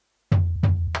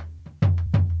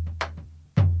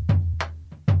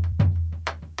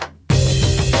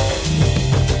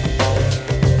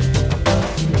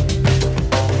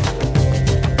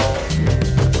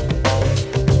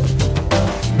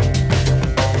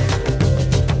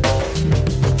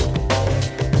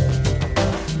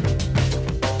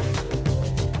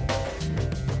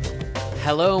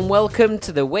Hello and welcome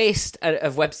to the Waste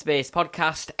of Web Space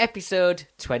podcast, episode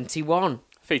 21.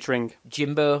 Featuring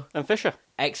Jimbo and Fisher.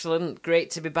 Excellent, great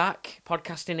to be back,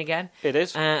 podcasting again. It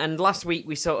is. And last week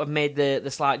we sort of made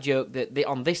the slight joke that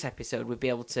on this episode we'd be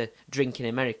able to drink in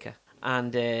America.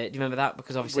 And do you remember that?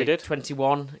 Because obviously we did.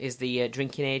 21 is the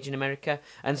drinking age in America.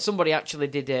 And somebody actually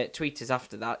did tweet us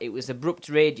after that. It was Abrupt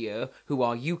Radio, who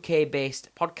are UK-based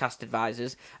podcast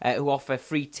advisors, who offer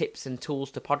free tips and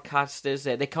tools to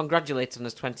podcasters. They congratulated on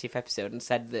us 20th episode and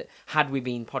said that had we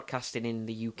been podcasting in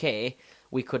the UK,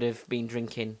 we could have been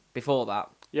drinking before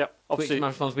that. Yep. Obviously, Which my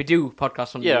response, we do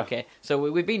podcast from the UK, so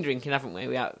we've been drinking, haven't we?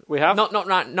 We have.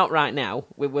 Not right now.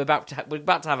 We're about to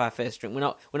have our first drink.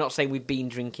 We're not saying we've been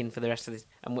drinking for the rest of this,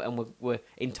 and we're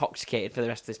intoxicated for the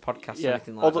rest of this podcast or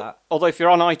anything like that. Although if you're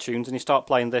on iTunes and you start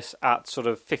playing this at sort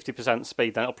of 50%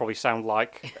 speed, then it'll probably sound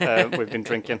like we've been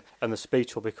drinking, and the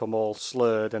speech will become all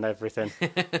slurred and everything.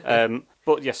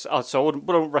 But yes, so I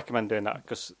wouldn't recommend doing that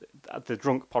because the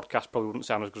drunk podcast probably wouldn't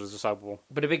sound as good as the sober one.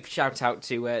 But a big shout out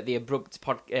to the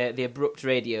Abrupt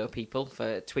Radio people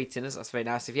for tweeting us. That's very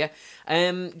nice of you.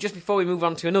 Just before we move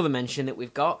on to another mention that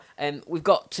we've got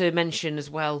to mention as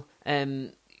well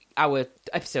our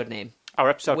episode name. Our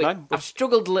episode name? I've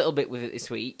struggled a little bit with it this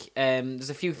week. There's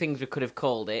a few things we could have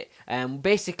called it.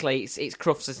 Basically, it's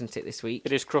Crufts, isn't it, this week?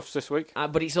 It is Crufts this week.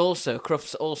 But it's also,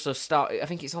 Crufts also start. I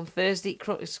think it's on Thursday,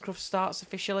 Crufts starts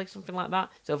officially, something like that.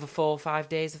 It's over 4 or 5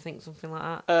 days, I think, something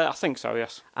like that. I think so,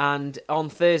 yes. And on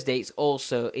Thursday, it's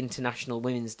also International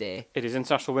Women's Day. It is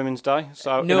International Women's Day.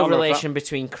 So no relation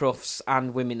between Crufts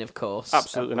and women, of course.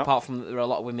 Absolutely not. Apart from that there are a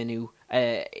lot of women who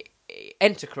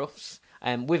enter Crufts.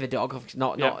 With a dog,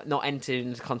 not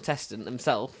entering as a contestant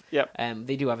themselves. Yep.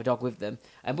 They do have a dog with them.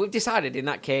 But we've decided in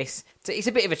that case, it's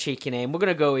a bit of a cheeky name. We're going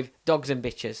to go with Dogs and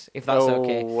Bitches, if that's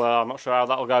okay. I'm not sure how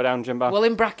that'll go down, Jimbo. Well,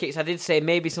 in brackets, I did say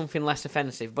maybe something less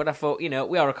offensive, but I thought, we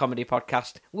are a comedy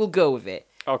podcast. We'll go with it.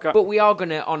 Okay. But we are going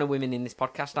to honour women in this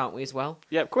podcast, aren't we, as well?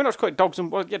 Yeah, can we not just call it Dogs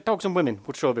and Women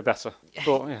would sure be better.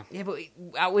 But, yeah. Yeah, but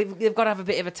they've got to have a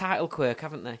bit of a title quirk,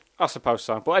 haven't they? I suppose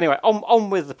so. But anyway, on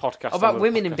with the podcast. How about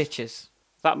Women and Bitches?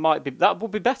 That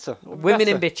would be better. Women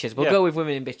and Bitches. We'll go with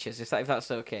Women and Bitches, if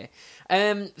that's okay.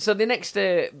 So the next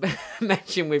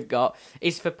mention we've got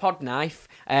is for Podknife,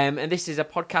 and this is a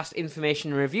podcast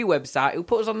information and review website who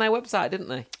put us on their website, didn't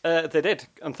they? They did,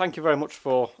 and thank you very much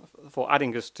for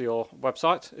adding us to your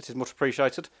website. It is much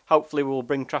appreciated. Hopefully we will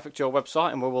bring traffic to your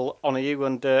website and we will honour you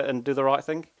and do the right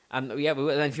thing. And yeah,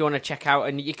 then if you want to check out,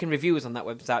 and you can review us on that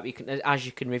website,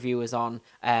 you can review us on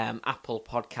Apple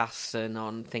Podcasts and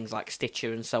on things like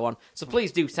Stitcher and so on. So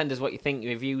please do send us what you think,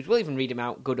 your reviews. We'll even read them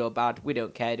out, good or bad. We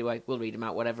don't care, do we? We'll read them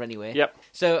out, whatever, anyway. Yep.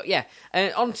 So yeah,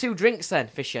 on to drinks then,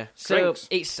 Fisher. So drinks.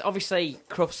 It's obviously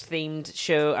Crufts themed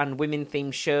show and women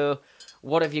themed show.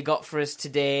 What have you got for us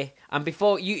today? And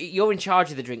before you're in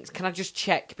charge of the drinks, can I just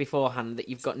check beforehand that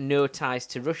you've got no ties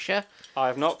to Russia? I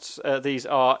have not. These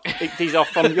are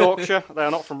from Yorkshire. They are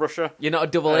not from Russia. You're not a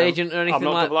double agent or anything like that?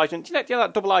 I'm not a double agent. Do you know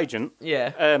that double agent?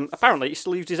 Yeah. Apparently, he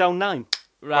still used his own name.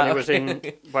 Right, when he was in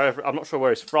wherever, I'm not sure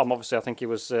where he's from. Obviously, I think he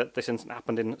was. This incident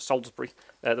happened in Salisbury,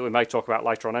 that we may talk about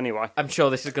later on. Anyway, I'm sure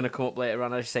this is going to come up later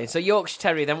on. I was saying. So Yorkshire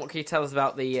Terrier. Then, what can you tell us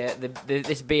about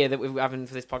this beer that we're having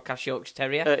for this podcast, Yorkshire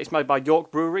Terrier? It's made by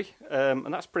York Brewery,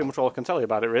 and that's pretty much all I can tell you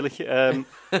about it. Really,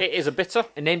 it is a bitter,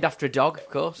 and named after a dog, of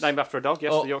course. Named after a dog,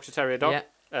 yes, the Yorkshire Terrier dog. Yeah.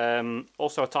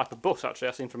 Also a type of bus, actually.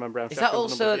 I seem to remember around. Is that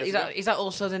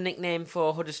also the nickname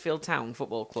for Huddersfield Town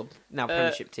Football Club, now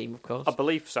Premiership team, of course? I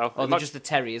believe so. Or they're just the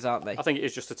Terriers, aren't they? I think it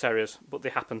is just the Terriers, but they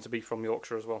happen to be from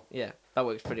Yorkshire as well. Yeah, that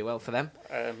works pretty well for them.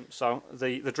 So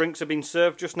the drinks have been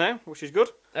served just now, which is good.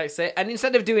 Like I say, and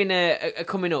instead of doing a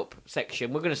coming up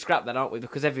section, we're going to scrap that, aren't we?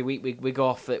 Because every week we go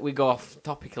off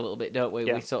topic a little bit, don't we?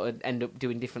 Yeah. We sort of end up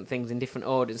doing different things in different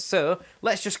orders. So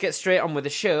let's just get straight on with the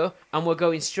show, and we're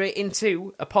going straight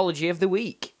into Apology of the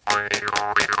Week.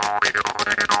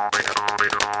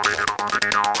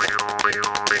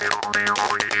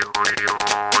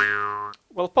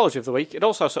 Well, apology of the week. It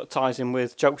also sort of ties in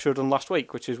with jokes we were done last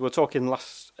week, which is we're talking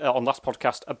on last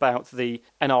podcast about the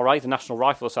NRA, the National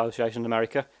Rifle Association in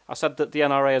America. I said that the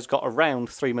NRA has got around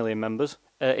 3 million members.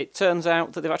 It turns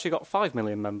out that they've actually got 5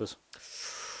 million members.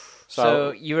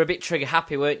 So you were a bit trigger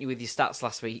happy, weren't you, with your stats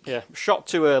last week? Yeah, shot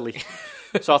too early.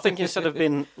 So I think instead of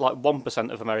being like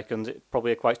 1% of Americans, it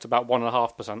probably equates to about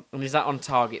 1.5%. And is that on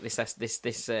target? This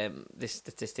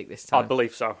statistic this time? I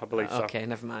believe so. Okay,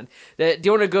 never mind. Do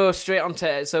you want to go straight on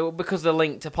to... So, because the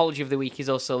link to Apology of the Week is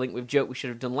also linked with Joke We Should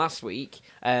Have Done Last Week,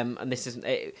 and this isn't...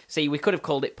 See, we could have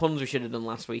called it Puns We Should Have Done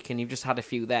Last Week, and you've just had a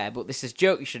few there, but this is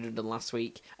Joke You Should Have Done Last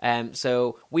Week.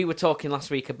 So, we were talking last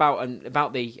week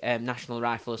about the National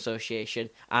Rifle Association,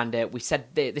 and we said...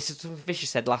 This is something Fisher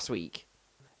said last week.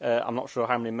 I'm not sure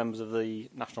how many members of the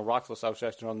National Rifle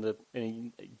Association are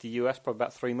in the US, probably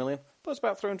about 3 million. But it's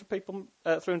about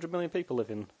 300 million people live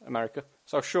in America.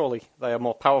 So surely they are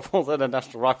more powerful than the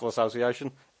National Rifle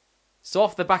Association. So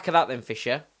off the back of that then,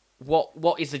 Fisher,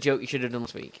 what is the joke you should have done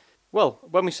last week? Well,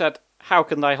 when we said, how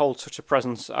can they hold such a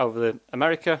presence over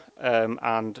America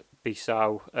and be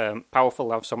so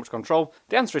powerful, have so much control?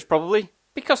 The answer is probably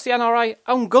because the NRA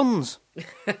own guns.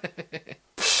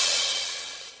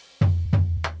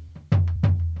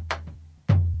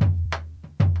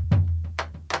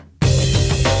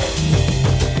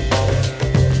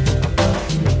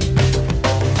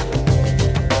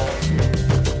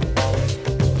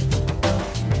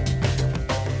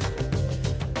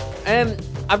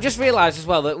 I've just realised as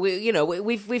well that we've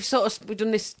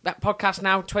done this podcast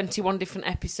now 21 different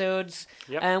episodes,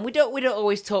 and we don't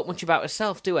always talk much about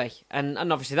ourselves, do we? And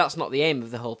obviously that's not the aim of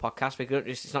the whole podcast.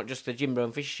 It's not just the Jimbo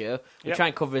and Fisher show. We try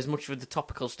and cover as much of the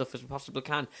topical stuff as we possibly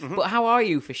can. Mm-hmm. But how are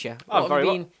you, Fisher? I'm very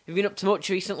well. Have you been up to much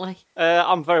recently?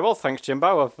 I'm very well, thanks,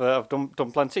 Jimbo. I've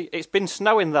done plenty. It's been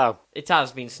snowing though. It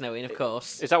has been snowing, of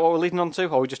course. Is that what we're leading on to,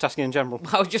 or are we just asking in general?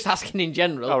 I was just asking in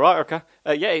general. Oh, right, okay.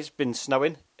 It's been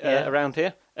snowing around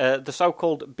here. The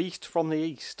so-called Beast from the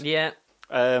East. Yeah.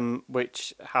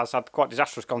 Which has had quite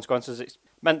disastrous consequences. It's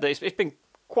meant that it's been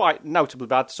quite notably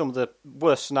bad. Some of the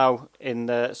worst snow in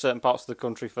certain parts of the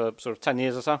country for sort of 10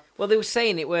 years or so. Well, they were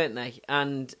saying it, weren't they?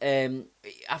 And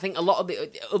I think a lot of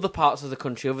the other parts of the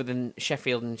country, other than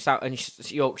Sheffield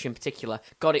and Yorkshire in particular,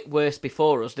 got it worse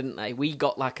before us, didn't they? We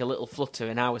got like a little flutter,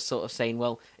 and I was sort of saying,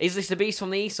 well, is this the Beast from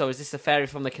the East, or is this the Fairy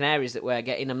from the Canaries that we're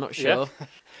getting? I'm not sure.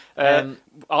 Yeah.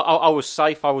 I was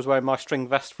safe. I was wearing my string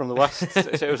vest from the West, so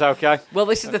it was okay. Well,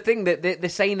 this is the thing, that they're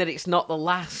saying that it's not the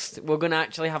last. We're going to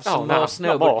actually have some more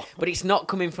snow, but it's not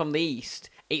coming from the East.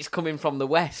 It's coming from the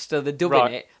West, so they're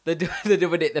dubbing it. They're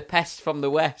dubbing it the Pest from the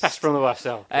West. Pest from the West,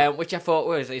 yeah. Which I thought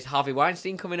is Harvey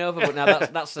Weinstein coming over, but now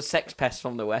that's the Sex Pest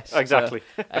from the West. Exactly.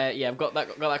 So, I've got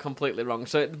that completely wrong.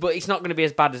 So, but it's not going to be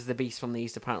as bad as the Beast from the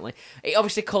East. Apparently, it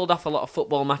obviously called off a lot of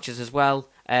football matches as well.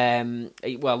 A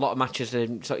lot of matches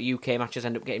and sort of UK matches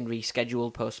end up getting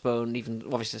rescheduled, postponed. Even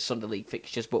obviously Sunday League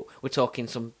fixtures, but we're talking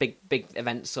some big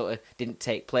events sort of didn't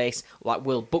take place. Like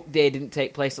World Book Day didn't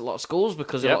take place at a lot of schools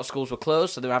because a lot of schools were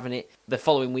closed, so they're having it the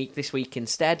following week, this week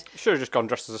instead. You should have just gone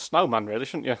dressed as a snowman, really,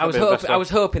 shouldn't you? I was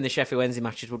hoping the Sheffield Wednesday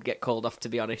matches would get called off, to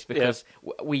be honest, because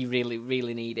we really,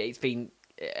 really need it. It's been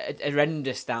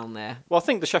horrendous down there. Well, I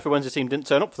think the Sheffield Wednesday team didn't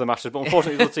turn up for the matches, but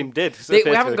unfortunately the other team did. We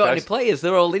haven't got any players.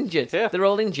 They're all injured. Yeah. They're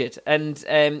all injured, and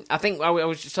I think I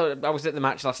was at the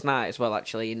match last night as well.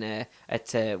 Actually,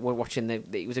 we're watching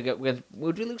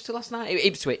would we lose to last night?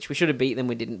 Ipswich. We should have beat them.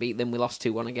 We didn't beat them. We lost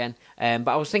 2-1 again. But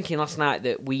I was thinking last night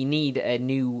that we need a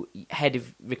new head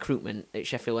of recruitment at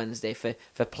Sheffield Wednesday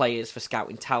for players, for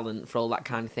scouting talent, for all that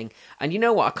kind of thing. And you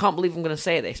know what? I can't believe I'm going to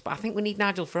say this, but I think we need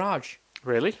Nigel Farage.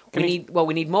 Really? We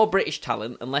need more British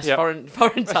talent and less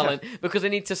foreign talent because they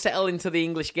need to settle into the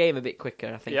English game a bit quicker,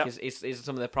 I think, is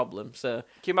some of the problems. So, can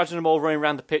you imagine them all running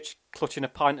around the pitch clutching a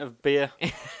pint of beer?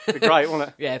 It'd be great, wouldn't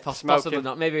it? Yeah, possibly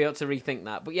not. Maybe we ought to rethink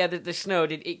that. But yeah, the snow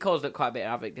it caused up quite a bit of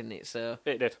havoc, didn't it? So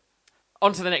it did.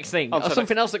 On to the next thing.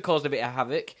 Something else that caused a bit of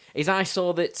havoc is I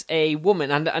saw that a woman,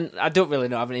 and I don't really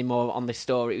know any more on this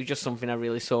story, it was just something I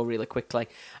really saw really quickly.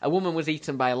 A woman was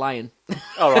eaten by a lion.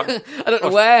 All right. I don't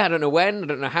know where, I don't know when, I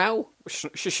don't know how.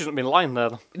 She shouldn't have been lying there,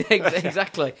 though.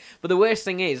 Exactly. But the worst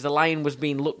thing is, the lion was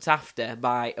being looked after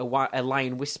by a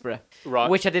lion whisperer. Right.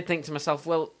 Which I did think to myself,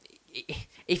 well,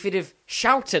 if it had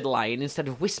shouted lion instead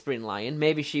of whispering lion,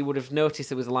 maybe she would have noticed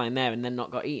there was a lion there and then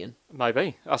not got eaten.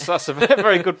 Maybe. That's a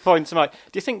very good point to make.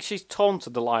 Do you think she's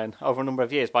taunted the lion over a number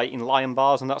of years by eating lion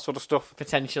bars and that sort of stuff?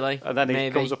 Potentially. And then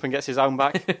he comes up and gets his own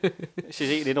back. She's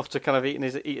eaten enough to kind of eat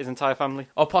his entire family.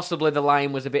 Or possibly the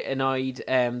lion was a bit annoyed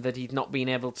that he'd not been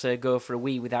able to go for a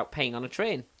wee without paying on a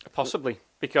train. Possibly.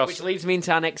 Because which leads me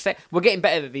into our next set. We're getting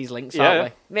better at these links, aren't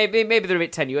we? Maybe they're a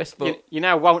bit tenuous, but you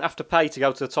now won't have to pay to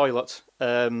go to the toilet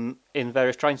in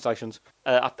various train stations.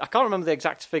 I can't remember the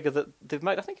exact figure that they've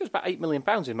made. I think it was about £8 million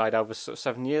they've made over sort of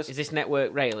 7 years. Is this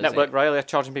Network Rail? Network Rail, yeah,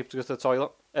 charging people to go to the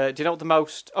toilet. Do you know what the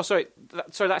most? Oh, sorry,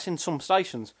 that's in some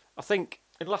stations. I think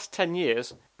in the last 10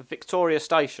 years, Victoria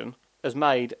Station has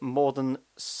made more than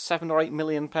 £7 or £8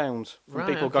 million from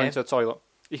people okay. going to the toilet.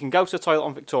 You can go to the toilet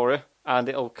on Victoria, and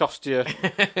it'll cost you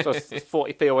sort of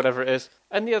 40p or whatever it is.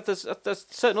 And yeah, there's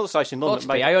certain other stations in London 40p,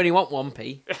 that make... I only want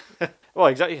 1p. Well,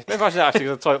 exactly. Imagine that actually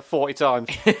going to the toilet 40 times.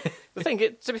 The thing,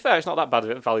 to be fair, it's not that bad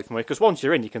of a value for me, because once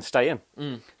you're in, you can stay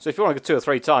in. So if you want to go 2 or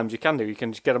 3 times, you can do. You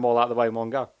can just get them all out of the way in one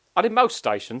go. And in most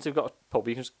stations, you've got a pub,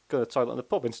 you can just go to the toilet in the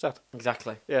pub instead.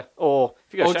 Exactly. Yeah. Or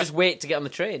if you go Or just wait to get on the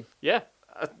train. Yeah.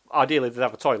 Ideally, they'd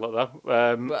have a toilet, though.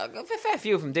 But a fair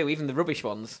few of them do, even the rubbish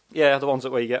ones. Yeah, the ones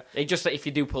that we get. It's just that if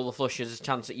you do pull the flush, there's a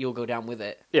chance that you'll go down with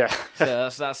it. Yeah. So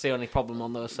that's the only problem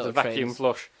on those sort of the vacuum trains.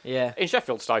 flush. Yeah. In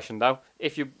Sheffield Station, though,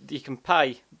 if you can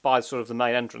pay by sort of the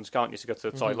main entrance, can't you, to go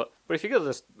to the toilet? But if you go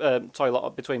to the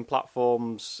toilet between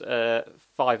platforms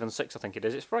 5 and 6, I think it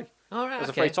is, it's free. All right. There's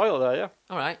okay. a free toilet there, yeah.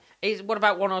 All right. What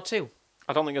about 1 or 2?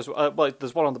 I don't think there's... well,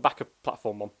 there's one on the back of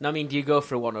platform 1. No, I mean, do you go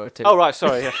for a 1 or a 2? Oh, right,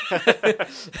 sorry, yeah.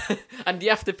 And do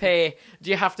you have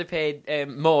to pay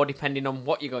more depending on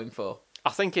what you're going for? I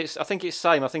think it's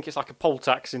same. I think it's like a poll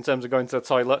tax in terms of going to the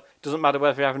toilet. Doesn't matter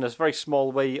whether you're having a very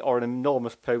small wee or an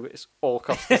enormous poo. It's all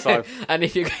cost the same. And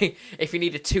if you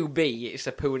need a 2B, it's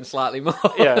a poo and slightly more.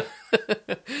 Yeah.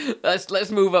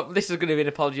 Let's move up. This is going to be an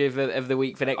apology of the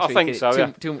week for next week. I think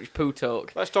so. Too much poo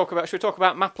talk. Should we talk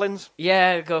about Maplins?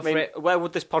 Yeah, go for it. Where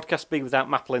would this podcast be without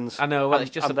Maplins? I know. Well, it's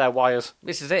just their wires.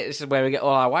 This is it. This is where we get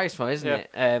all our wires from, isn't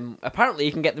it? Apparently,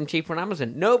 you can get them cheaper on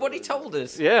Amazon. Nobody told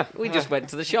us. Yeah. We just went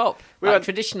to the shop. We like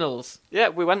went traditionals. Yeah,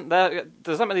 we went there.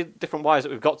 There's that many different wires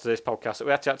that we've got to this podcast that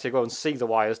we had to actually go and see the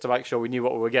wires to make sure we knew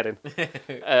what we were getting.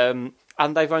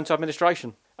 And they've gone to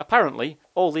administration. Apparently,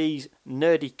 all these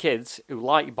nerdy kids who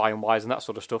like buying wires and that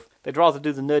sort of stuff, they'd rather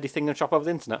do the nerdy thing than shop over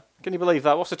the internet. Can you believe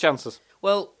that? What's the chances?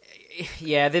 Well,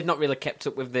 yeah, they've not really kept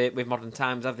up with modern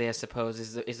times, have they? I suppose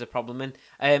is the problem.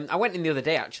 And I went in the other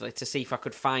day actually to see if I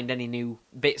could find any new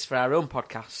bits for our own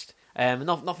podcast.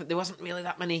 Nothing. There wasn't really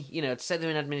that many. To say they're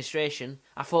in administration,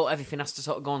 I thought everything has to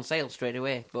sort of go on sale straight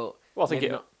away. But well, I think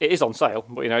it is on sale,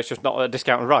 but it's just not a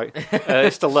discounted rate.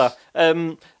 It's still there.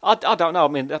 I don't know. I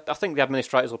mean, I think the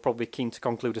administrators will probably be keen to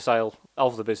conclude a sale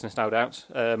of the business, no doubt.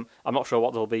 I'm not sure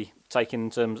what they'll be taking in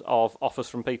terms of offers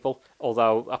from people,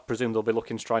 although I presume they'll be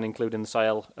looking to try and include in the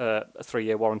sale a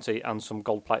 3-year warranty and some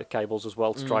gold-plated cables as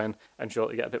well to try and ensure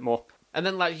that you get a bit more. And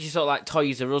then, like you sort of like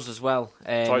Toys R Us as well,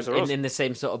 Toys R Us. in the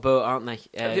same sort of boat, aren't they?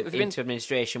 Have you into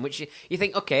administration, which you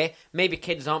think, okay, maybe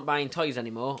kids aren't buying toys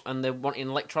anymore, and they're wanting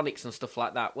electronics and stuff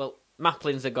like that. Well,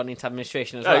 Maplins have gone into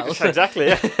administration as well. Exactly.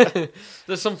 Yeah.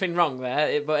 There's something wrong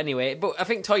there, but anyway. But I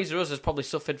think Toys R Us has probably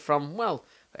suffered from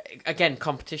again,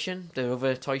 competition. There are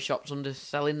other toy shops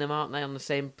underselling them, aren't they, on the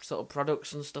same sort of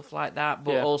products and stuff like that.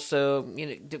 But also,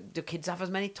 do kids have as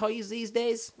many toys these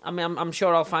days? I mean, I'm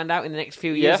sure I'll find out in the next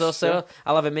few years or so. Yeah.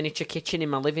 I'll have a miniature kitchen in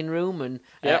my living room and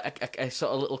a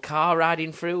sort of little car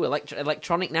riding through,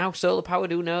 electronic now, solar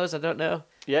powered, who knows, I don't know.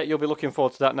 Yeah, you'll be looking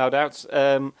forward to that, no doubt.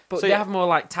 But they have more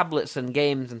like tablets and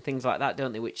games and things like that,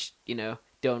 don't they, which,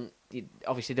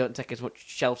 obviously don't take as much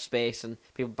shelf space, and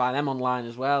people buy them online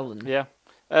as well. And yeah.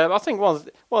 I think one of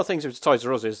the things with Toys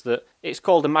R Us is that it's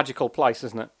called a magical place,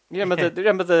 isn't it? You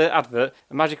remember the advert,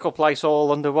 a magical place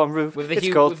all under one roof? With the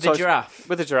giraffe.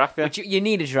 With the giraffe, yeah. Which you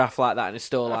need a giraffe like that in a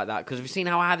store like that, because have you seen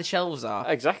how high the shelves are?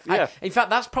 Exactly, yeah. In fact,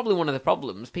 that's probably one of the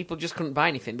problems. People just couldn't buy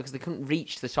anything because they couldn't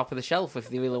reach the top of the shelf if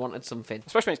they really wanted something.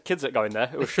 Especially when it's kids that go in there,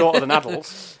 who are shorter than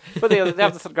adults. But they have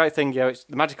the great thing, it's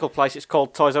the magical place, it's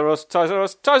called Toys R Us, Toys R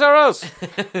Us, Toys R Us!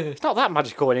 It's not that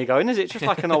magical when you go in, is it? It's just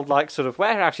like an old sort of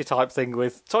warehousey type thing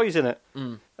with toys in it.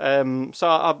 So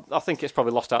I think it's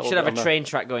probably lost out a little bit. Should have a train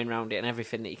track going around it and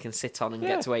everything that you can sit on and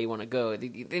get to where you want to go.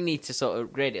 They need to sort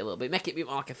of grade it a little bit, make it a bit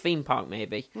more like a theme park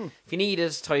maybe. If you need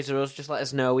us, Toys R Us, just let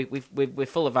us know. We're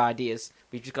full of ideas.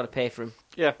 We've just got to pay for them.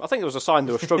 Yeah, I think there was a sign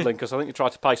they were struggling because I think they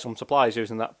tried to pay some suppliers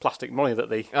using that plastic money that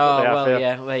they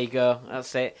yeah, there you go.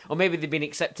 That's it. Or maybe they've been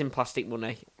accepting plastic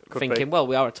money. Thinking, well,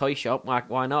 we are a toy shop,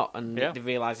 why not? And they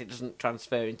realise it doesn't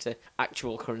transfer into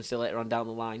actual currency later on down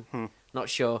the line. Not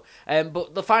sure.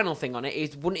 But the final thing on it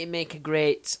is, wouldn't it make a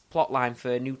great plot line for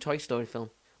a new Toy Story film?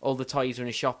 All the toys are in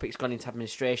a shop, it's gone into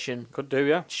administration. Could do,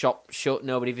 yeah. Shop shut,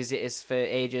 nobody visitors for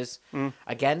ages.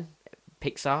 Again,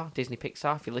 Disney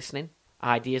Pixar, if you're listening,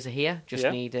 ideas are here. Just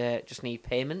need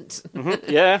payment.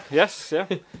 Yeah. If you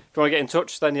want to get in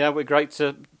touch, then we're great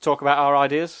to talk about our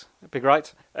ideas. It'd be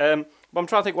great. But I'm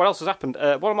trying to think what else has happened.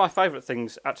 One of my favourite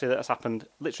things, actually, that has happened,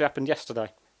 literally happened yesterday.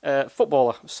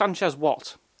 Footballer, Sanchez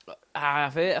Watt. I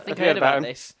think I heard about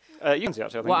this. You can see,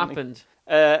 actually, I think. What happened?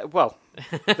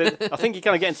 I think you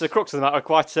kind of get into the crux of the matter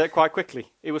quite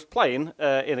quickly. He was playing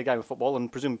in a game of football and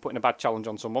presumably putting a bad challenge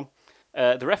on someone.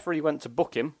 The referee went to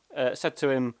book him, said to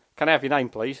him, "Can I have your name,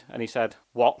 please?" And he said,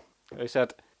 "What?" He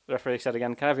said, the referee said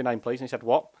again, "Can I have your name, please?" And he said,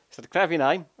 "What?" He said, "Can I have your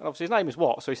name?" And obviously his name is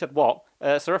What, so he said, "What?"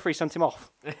 So the referee sent him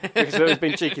off because he was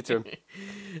being cheeky to him.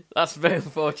 That's very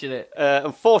unfortunate.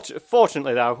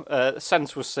 Fortunately, though,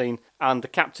 sense was seen, and the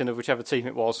captain of whichever team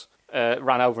it was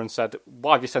ran over and said,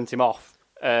 "Why have you sent him off?"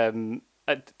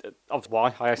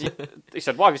 Why? He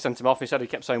said, "Why have you sent him off?" He said he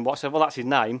kept saying "what?" I said, "Well, that's his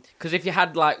name." Because if you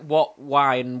had like what,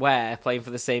 why, and where playing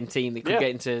for the same team, it could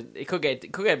get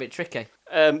a bit tricky.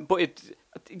 But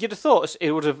you'd have thought he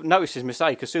would have noticed his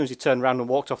mistake as soon as he turned around and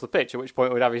walked off the pitch, at which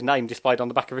point we'd have his name displayed on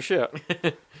the back of his shirt.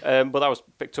 But that was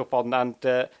picked up on, and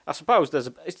I suppose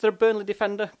is there a Burnley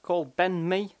defender called Ben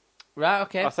Mee? Right,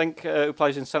 okay. I think who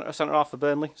plays in centre half for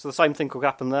Burnley. So the same thing could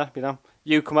happen there. You know,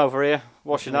 you come over here.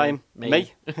 What's your name?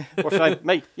 Me. What's your name?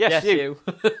 Me. Yes, you.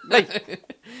 Me.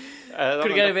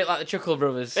 Could get a bit like the Chuckle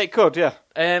Brothers. It could, yeah.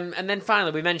 And then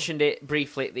finally, we mentioned it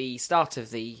briefly at the start of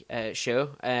the show.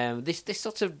 This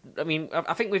sort of, I mean,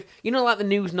 I think we've, like the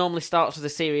news normally starts with the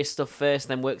serious stuff first,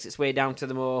 then works its way down to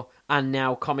the more and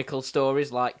now comical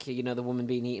stories, like the woman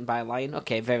being eaten by a lion.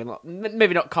 Okay,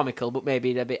 maybe not comical, but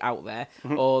maybe a bit out there,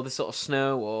 or the sort of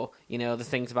snow, or the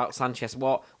things about Sanchez.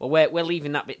 We're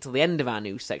leaving that bit till the end of our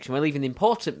news section. We're leaving the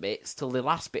important bits till the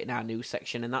last bit in our news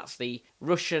section, and that's the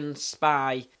Russian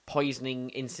spy poisoning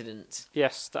incident.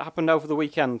 Yes, that happened over the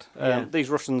weekend. These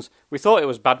Russians, we thought it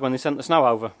was bad when they sent the snow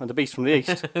over and the beast from the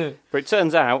east. But it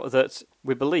turns out that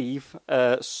we believe, we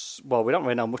don't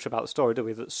really know much about the story, do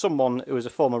we? That someone who was a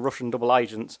former Russian double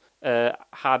agent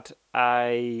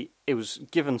he was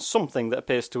given something that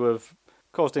appears to have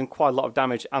caused him quite a lot of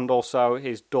damage, and also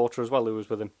his daughter as well, who was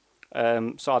with him.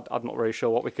 So I'm not really sure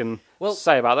what we can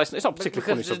say about this. It's not a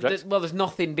particularly funny subject. There's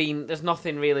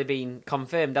nothing really been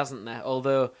confirmed, hasn't there?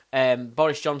 Although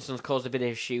Boris Johnson's caused a bit of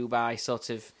issue by sort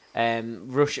of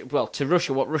Russia. Well, to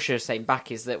Russia, what Russia is saying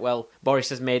back is that Boris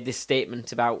has made this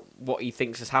statement about what he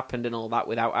thinks has happened and all that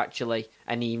without actually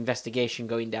any investigation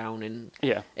going down, and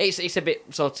it's a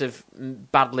bit sort of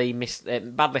badly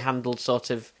handled sort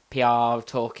of PR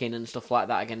talking and stuff like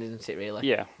that again, isn't it, really?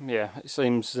 Yeah. It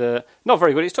seems not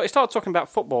very good. He started talking about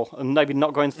football and maybe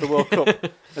not going to the World Cup,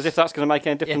 as if that's going to make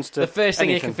any difference to the first thing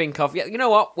anything. you can think of. Yeah, you know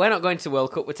what? We're not going to the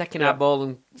World Cup. We're taking our ball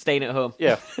and staying at home.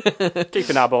 Yeah,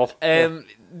 keeping our ball.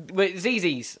 But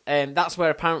ZZ's, that's where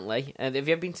apparently... have you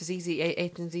ever been to ZZ,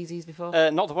 Aiton ZZ's before?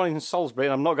 Not the one in Salisbury,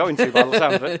 and I'm not going to by the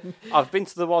sound of it. I've been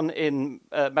to the one in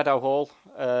Meadow Hall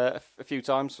a few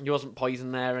times. You wasn't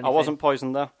poisoned there or anything? I wasn't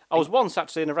poisoned there. I was once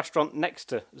actually in a restaurant next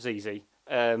to ZZ,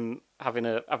 having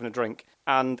a drink,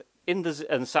 and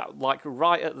sat like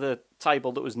right at the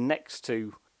table that was next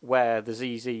to where the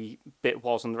ZZ bit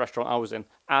was in the restaurant I was in.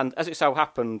 And as it so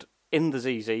happened, in the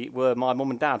ZZ were my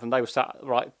mum and dad, and they were sat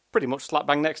right pretty much slap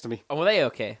bang next to me. Oh, were they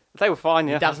okay? They were fine,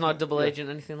 yeah. Your dad's not a double agent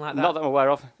or anything like that? Not that I'm aware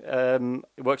of.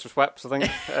 He works for Schweppes, I think.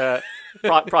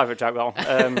 Private joke,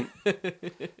 that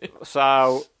one.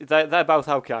 So they're both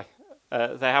okay.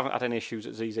 They haven't had any issues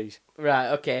at ZZ's.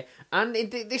 Right, okay. And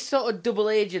this sort of double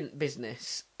agent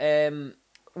business,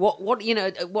 what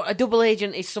a double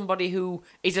agent is somebody who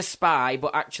is a spy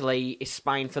but actually is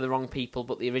spying for the wrong people,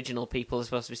 but the original people they're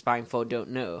supposed to be spying for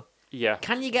don't know. Yeah.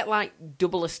 Can you get like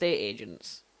double estate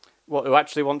agents? What, who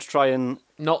actually want to try and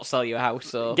not sell you a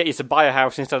house, or get you to buy a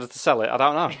house instead of to sell it? I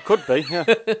don't know. Could be. Yeah.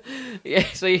 Yeah.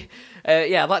 So,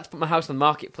 I'd like to put my house on the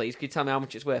market, please. Could you tell me how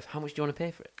much it's worth? How much do you want to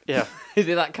pay for it? Yeah. Is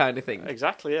it that kind of thing?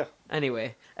 Exactly. Yeah.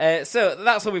 Anyway, so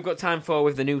that's all we've got time for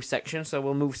with the news section. So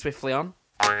we'll move swiftly on.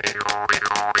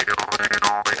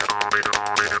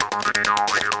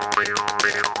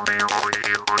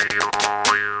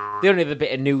 The only other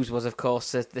bit of news was, of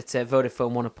course, that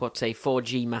Vodafone want to put a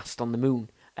 4G mast on the moon,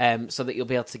 so that you'll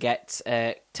be able to get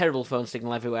terrible phone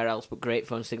signal everywhere else, but great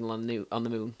phone signal on the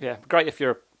moon. Yeah, great if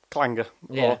you're a clanger.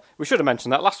 Yeah. Or, we should have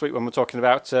mentioned that last week when we were talking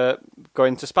about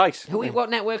going to space.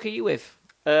 What network are you with?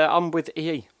 I'm with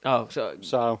EE. Oh,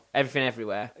 so everything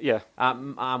everywhere. Yeah,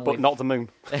 but with, not the moon.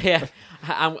 Yeah,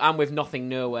 I'm with nothing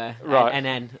nowhere. Right.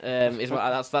 NN is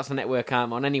what that's the network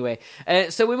I'm on. Anyway,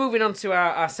 so we're moving on to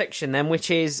our section then, which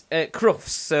is Crufts.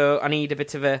 So I need a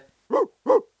bit of a.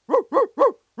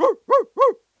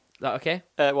 Is that okay?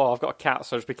 Well, I've got a cat,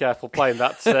 so just be careful playing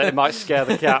that. It might scare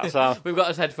the cat. So. We've got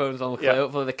his headphones on, yeah.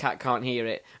 Hopefully the cat can't hear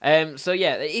it. So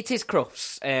yeah, it is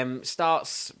Crufts.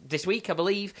 Starts this week, I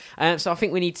believe. So I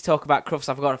think we need to talk about Crufts.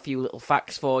 I've got a few little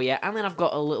facts for you, and then I've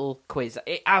got a little quiz.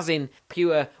 As in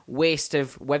pure waste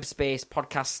of web space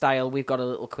podcast style, we've got a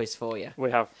little quiz for you. We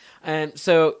have.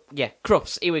 So,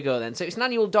 Crufts, here we go then. So it's an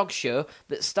annual dog show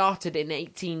that started in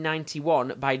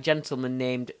 1891 by a gentleman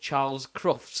named Charles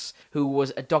Crufts, who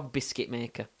was a dog biscuit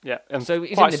maker. Yeah, and so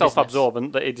he's quite in the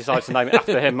self-absorbent that he decided to name it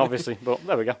after him, obviously, but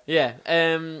there we go. Yeah,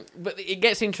 but it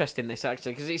gets interesting, this,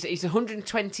 actually, because it's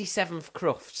 127th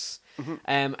Crufts. Mm-hmm.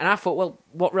 And I thought, well,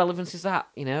 what relevance is that,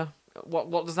 you know?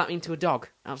 What does that mean to a dog?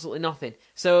 Absolutely nothing.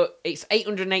 So it's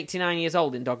 889 years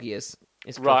old in dog years.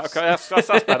 Right, okay, that's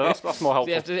better. That's more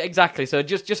helpful. Yeah, exactly. So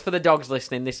just for the dogs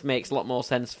listening, this makes a lot more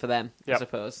sense for them, I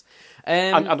suppose.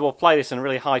 And we'll play this in a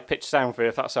really high-pitched sound for you,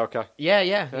 if that's okay.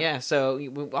 Yeah. So,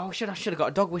 I should have got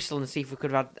a dog whistle and see if we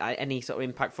could have had any sort of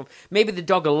impact from... Maybe the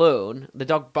dog alone, the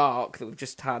dog bark that we've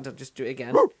just had. I'll just do it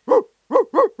again.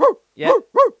 Yeah.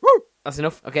 That's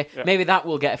enough. Okay, maybe that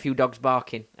will get a few dogs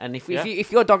barking. And if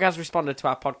your dog has responded to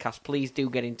our podcast, please do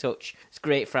get in touch. It's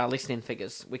great for our listening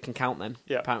figures. We can count them,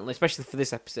 apparently, especially for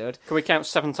this episode. Can we count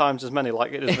 7 times as many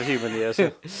like it is for human years?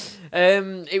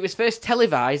 It was first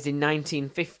televised in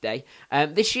 1950.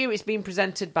 This year it's been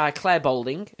presented by Claire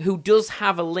Balding, who does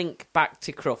have a link back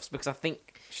to Crufts, because I think...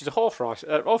 She's a horse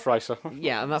racer.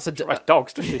 Yeah, and that's a...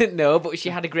 dogs, does she? No, but she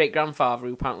had a great-grandfather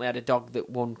who apparently had a dog that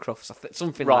won Crufts.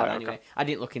 Something like that, anyway. I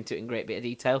didn't look into it in great bit of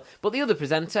detail. But the other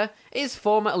presenter is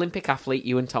former Olympic athlete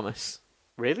Ewan Thomas.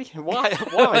 Really? Why?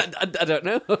 Why? I don't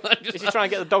know. Is he trying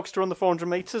to get the dogs to run the 400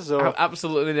 metres? Or?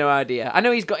 Absolutely no idea. I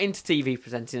know he's got into TV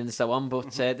presenting and so on,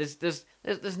 but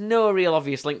there's no real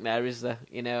obvious link there, is there?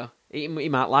 You know, he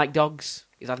might like dogs.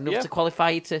 He's had enough to qualify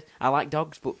you to... I like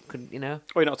dogs, but could, you know...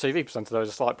 Well, you're not a TV presenter, though, is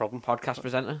a slight problem. Podcast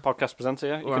presenter,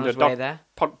 yeah. We're on his way there.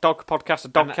 Dog podcast, a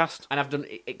dogcast. And I've done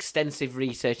extensive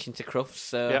research into Crufts,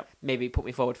 so maybe put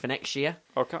me forward for next year.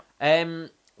 Okay.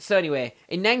 So anyway,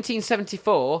 in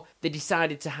 1974, they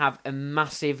decided to have a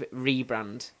massive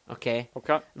rebrand, okay?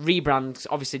 Rebrands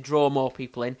obviously draw more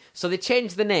people in, so they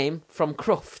changed the name from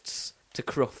Crufts to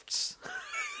Crufts.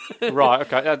 Right,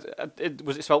 okay.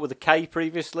 Was it spelled with a K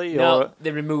previously? No,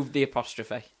 they removed the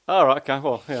apostrophe. Oh, right, okay.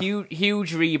 Well, yeah.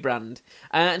 Huge rebrand.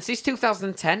 And since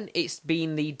 2010, it's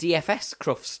been the DFS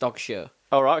Crufts Dog Show.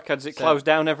 All right, okay. Does it close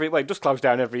down every... Well, it does close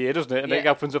down every year, doesn't it? And it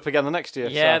opens up again the next year.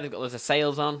 Yeah, they've got loads of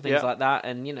sales on, things like that.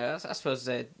 And, you know, I suppose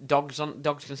dogs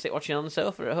can sit watching on the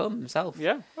sofa at home themselves.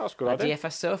 Yeah, that's a good idea.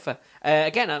 DFS sofa.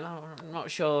 Again, I'm not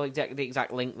sure the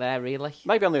exact link there, really.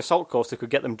 Maybe on the assault course they could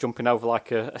get them jumping over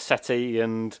like a settee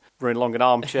and running along an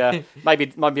armchair.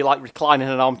 maybe like reclining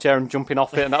in an armchair and jumping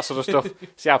off it and that sort of stuff.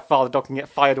 See how far the dog can get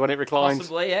fired when it reclines.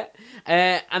 Possibly, yeah.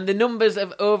 And the numbers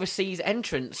of overseas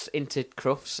entrants into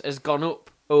Crufts has gone up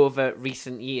over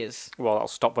recent years. Well, that'll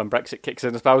stop when Brexit kicks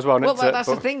in, I suppose, won't it? Well, that's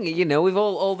the thing, you know, with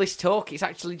all this talk, it's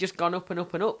actually just gone up and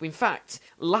up and up. In fact,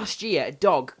 last year, a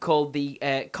dog called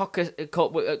a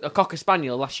Cocker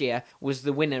Spaniel last year was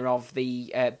the winner of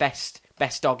the best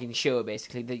dog in show,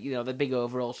 basically, the big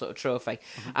overall sort of trophy.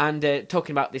 Mm-hmm. And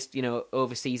talking about this, you know,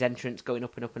 overseas entrance going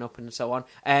up and up and up and so on,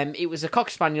 it was a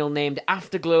Cocker Spaniel named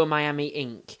Afterglow Miami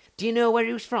Inc. Do you know where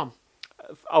he was from?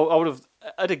 I would have,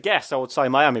 at a guess, I would say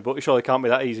Miami, but it surely can't be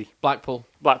that easy. Blackpool.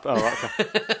 Oh, right,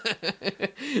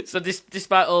 okay. So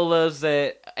despite all those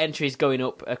entries going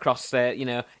up across,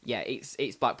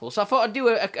 it's Blackpool. So I thought I'd do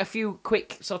a few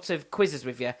quick sort of quizzes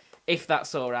with you, if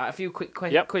that's all right. A few quick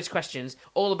quiz questions,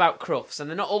 all about Crufts, and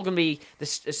they're not all going to be the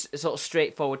sort of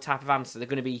straightforward type of answer. They're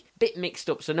going to be a bit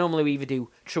mixed up. So normally we either do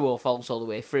true or false all the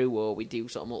way through, or we do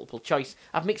sort of multiple choice.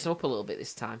 I've mixed them up a little bit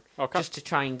this time, just to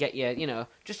try and get you,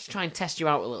 just to try and test you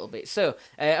out a little bit. So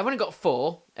I've only got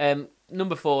 4.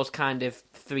 Number 4's kind of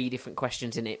 3 different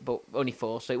questions in it, but only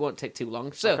 4, so it won't take too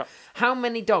long. So, how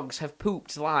many dogs have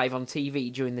pooped live on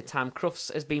TV during the time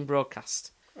Crufts has been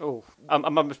broadcast? Oh,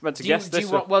 I'm meant to guess this.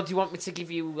 Do you want me to give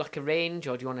you like a range,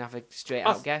 or do you want to have a straight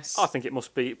out guess? I think it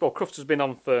must be. Well, Crufts has been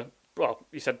on for, well,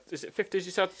 you said, is it 50s?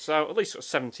 You said so, at least sort of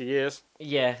 70 years.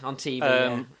 Yeah, on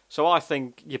TV. So I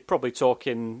think you're probably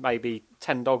talking maybe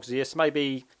 10 dogs a year, so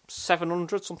maybe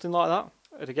 700, something like that.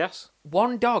 I'd a guess.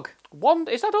 One dog. One?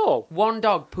 Is that all? One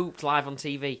dog pooped live on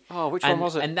TV. Oh, which one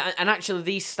was it? And actually,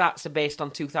 these stats are based on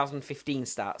 2015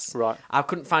 stats. Right. I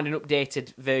couldn't find an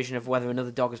updated version of whether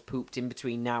another dog has pooped in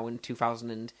between now and 2000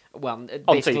 and,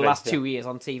 basically the last 2 years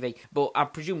on TV. But I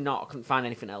presume not. I couldn't find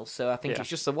anything else, so I think it's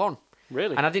just the one.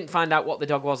 Really? And I didn't find out what the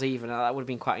dog was even. That would have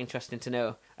been quite interesting to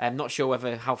know. I'm not sure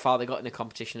how far they got in the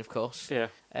competition, of course. Yeah.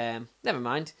 Never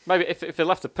mind. Maybe if they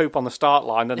left the poop on the start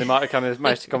line, then they might have kind of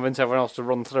managed to convince everyone else to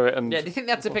run through it. And yeah, do you think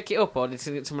they had to pick it up, or did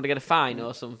somebody get a fine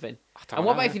or something? And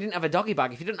what about if you didn't have a doggy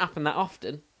bag? If you didn't happen that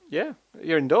often? Yeah,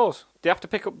 you're indoors. Do you have to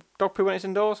pick up dog poo when it's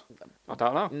indoors? I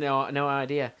don't know. No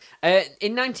idea.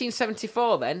 In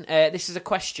 1974, then, this is a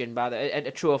question,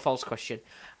 a true or false question.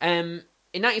 In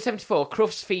 1974,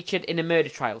 Crufts featured in a murder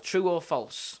trial. True or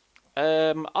false?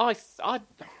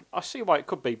 I see why it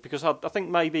could be, because I think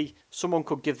maybe someone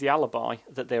could give the alibi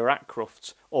that they were at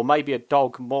Crufts, or maybe a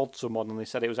dog mauled someone and they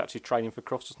said it was actually training for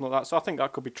Crufts or something like that. So I think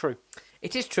that could be true.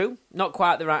 It is true. Not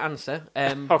quite the right answer.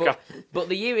 Okay. But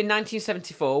the year in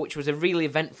 1974, which was a really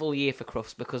eventful year for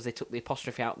Crufts because they took the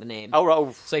apostrophe out of the name. Oh,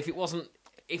 right. So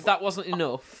if that wasn't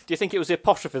enough... Do you think it was the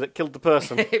apostrophe that killed the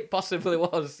person? It possibly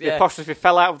was, yeah. The apostrophe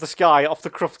fell out of the sky off the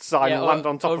Crufts sign and landed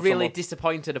on top of someone. Or really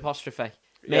disappointed apostrophe.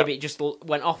 Maybe it just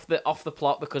went off the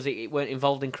plot because it weren't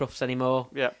involved in Crufts anymore.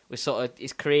 Yeah.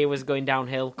 His career was going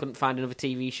downhill. Couldn't find another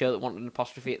TV show that wanted an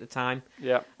apostrophe at the time.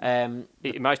 Yeah.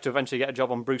 He managed to eventually get a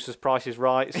job on Bruce's Price is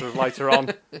Right sort of later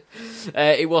on.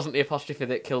 It wasn't the apostrophe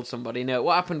that killed somebody. No,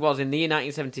 what happened was in the year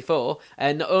 1974,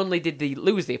 not only did they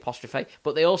lose the apostrophe,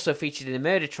 but they also featured in a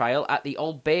murder trial at the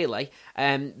Old Bailey.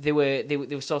 They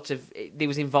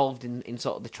was involved in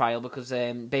sort of the trial because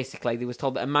basically they was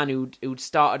told that a man who'd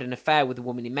started an affair with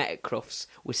a woman he met at Crufts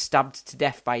was stabbed to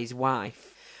death by his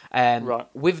wife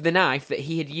with the knife that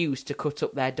he had used to cut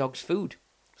up their dog's food.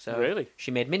 So really?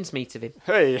 She made mincemeat of him.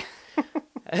 Hey.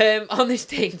 On this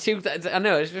day, I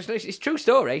know it's a true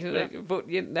story, yeah. But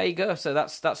there you go. So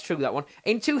that's true. That one.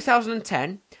 In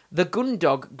 2010, the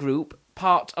Gundog Group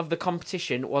part of the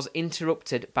competition was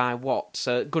interrupted by what?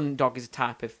 So Gundog is a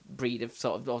type of breed of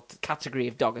sort of or category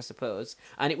of dog, I suppose,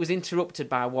 and it was interrupted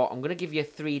by what? I'm going to give you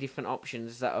 3 different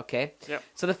options. Is that okay? Yep.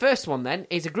 So the first one then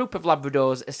is a group of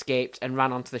Labradors escaped and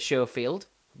ran onto the show field.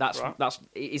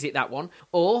 Is it that one,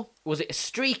 or was it a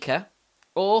streaker?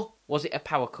 Or was it a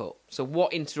power cut? So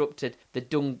what interrupted the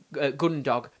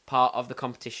Gundog part of the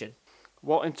competition?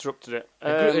 What interrupted it?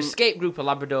 An escape group of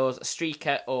Labradors, a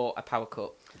streaker, or a power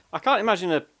cut? I can't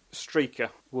imagine a streaker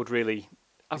would really...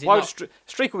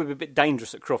 Streaker would be a bit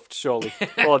dangerous at Crufts, surely.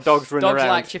 Or dogs running around. Dogs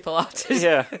like chipolatas.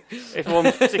 Yeah, if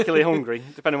one's particularly hungry,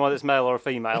 depending on whether it's male or a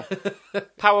female.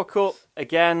 Power cut,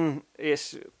 again, I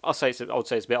would say it's a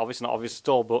bit obvious, not obvious at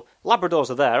all, but Labradors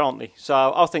are there, aren't they? So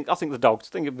I think the dogs.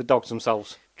 Think of the dogs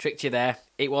themselves. Tricked you there.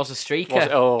 It was a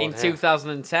streaker in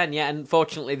 2010, yeah, and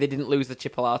fortunately they didn't lose the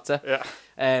chipolata. Yeah.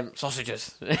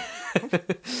 Sausages.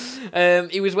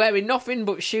 He was wearing nothing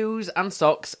but shoes and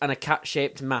socks and a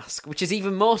cat-shaped mask, which is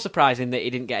even more surprising that he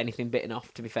didn't get anything bitten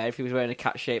off, to be fair, if he was wearing a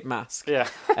cat-shaped mask. Yeah.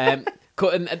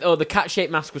 The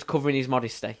cat-shaped mask was covering his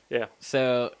modesty. Yeah.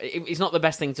 So it's not the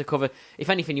best thing to cover.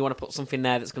 If anything, you want to put something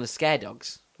there that's going to scare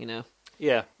dogs, you know.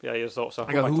 Yeah, you thought so.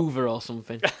 Like a Hoover or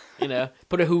something, you know.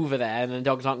 Put a Hoover there, and the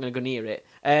dogs aren't going to go near it.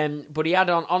 But he had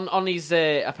on his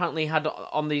apparently had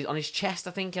on his chest,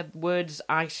 I think, he had words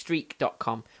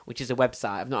iStreak.com, which is a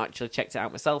website. I've not actually checked it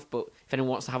out myself, but if anyone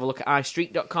wants to have a look at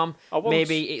iStreak.com,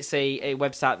 maybe it's a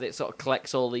website that sort of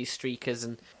collects all these streakers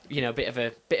and a bit of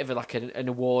a like an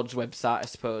awards website, I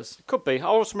suppose. Could be. I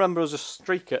always remember as a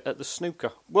streaker at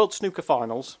the World Snooker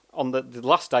Finals on the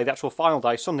last day, the actual final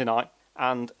day, Sunday night.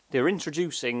 And they were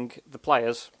introducing the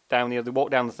players down there. They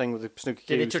walked down the thing with the snooker cues.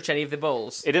 Did they touch any of the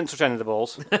balls? He didn't touch any of the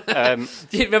balls. Do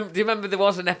you remember there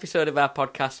was an episode of our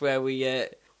podcast where we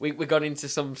got into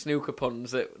some snooker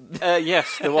puns?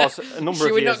 Yes, there was a number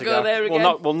of years ago. Should we not go there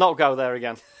again? We'll not go there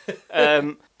again.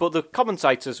 But the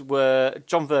commentators were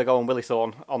John Virgo and Willie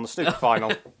Thorne on the snooker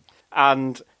final.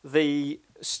 And the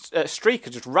streaker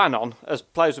just ran on, as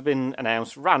players have been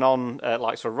announced, ran on,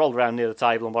 sort of rolled around near the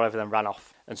table and whatever, then ran off.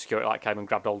 And security came and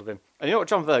grabbed hold of him. And you know what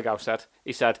John Virgo said?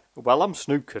 He said, "Well, I'm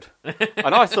snookered."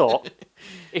 And I thought,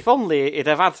 if only he'd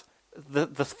have had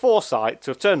the foresight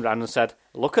to have turned around and said,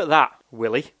 "Look at that,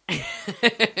 Willie,"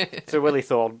 to Willie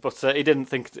Thorne, but he didn't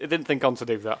think on to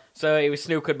do that. So he was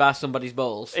snookered by somebody's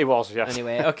balls. He was, yes.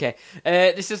 Anyway, okay.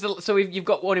 You've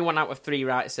got only 1 out of 3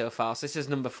 right so far. So this is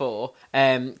number 4.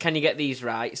 Can you get these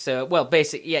right? So,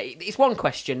 it's one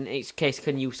question. It's a case,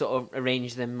 can you sort of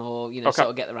arrange them or sort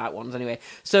of get the right ones? Anyway,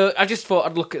 so I just thought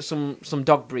I'd look at some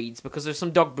dog breeds because there's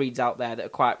some dog breeds out there that are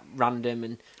quite random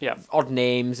and odd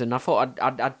names, and I thought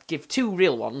I'd give 2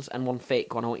 real ones and 1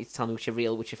 fake one. I want you to tell me which are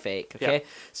real, which are fake. Okay. Yeah.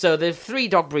 So the 3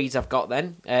 dog breeds I've got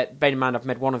then. Bear in mind I've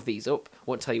made one of these up.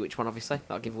 Won't tell you which one, obviously.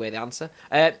 That'll give away the answer.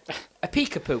 A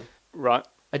Peekapoo. Right.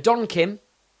 A Don Kim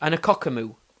and a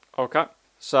Cockamoo. Okay.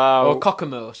 So... Or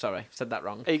Kokomo, sorry. Said that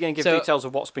wrong. Are you going to give details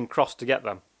of what's been crossed to get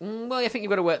them? Well, I think you've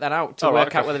got to work that out to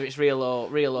work out whether it's real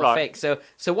or fake. So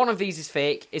one of these is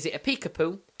fake. Is it a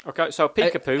Peekapoo? Okay, so a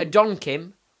Peekapoo... A Don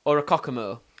Kim or a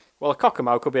Kokomo? Well, a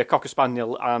Kokomo could be a Cocker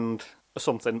Spaniel and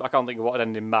something, but I can't think of what would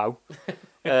end in Mo.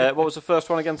 What was the first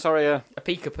one again? Sorry. A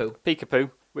Peekapoo.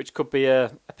 Peekapoo. which could be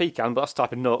a pecan, but that's a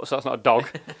type of nut, so that's not a dog.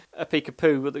 A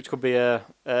peekapoo, which could be a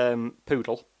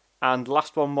poodle. And the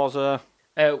last one was a...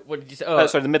 what did you say?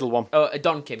 sorry, the middle one. Oh, a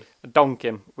donkim. A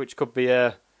donkim, which could be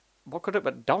a... What could it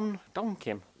be?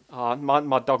 Donkim? Oh,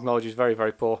 my dog knowledge is very,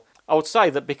 very poor. I would say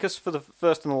that because for the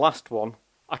first and the last one,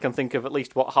 I can think of at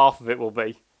least what half of it will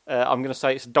be. I'm going to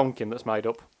say it's a donkim that's made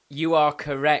up. You are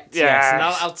correct, yes. And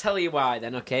I'll tell you why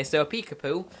then, okay? So a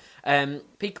peekapoo.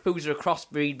 Peekapoos are a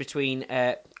crossbreed between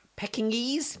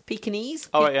Pekingese, Pekingese,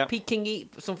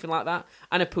 something like that,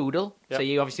 and a poodle. Yep. So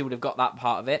you obviously would have got that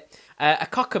part of it. A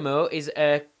Kokomo is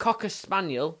a Cocker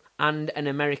Spaniel and an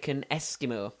American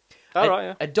Eskimo.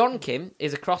 A Donkim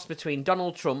is a cross between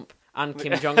Donald Trump and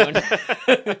Kim Jong-un.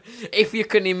 If you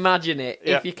can imagine it.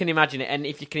 If you can imagine it. And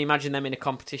if you can imagine them in a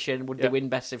competition, would they win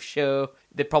Best of Show?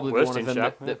 They'd probably be one of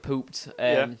them that pooped...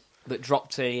 that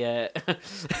dropped a...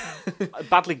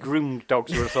 Badly groomed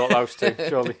dogs would have thought those two,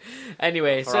 surely.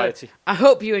 Anyway, variety. So I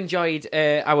hope you enjoyed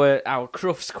our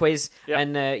Crufts quiz. Yep.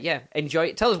 And enjoy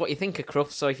it. Tell us what you think of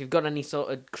Crufts. So if you've got any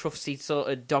sort of Cruftsy sort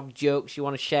of dog jokes you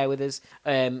want to share with us,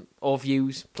 or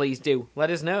views, please do. Let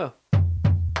us know.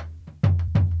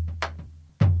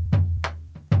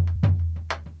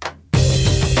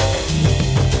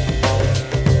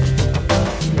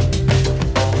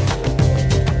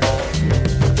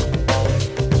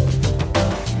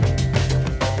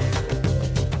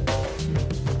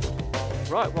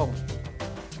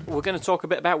 We're going to talk a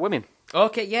bit about women.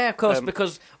 Okay, yeah, of course,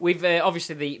 because we've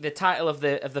obviously the title of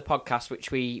the podcast,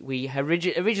 which we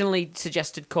originally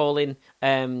suggested calling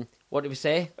what did we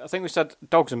say? I think we said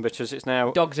dogs and bitches. It's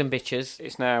now dogs and bitches.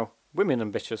 It's now women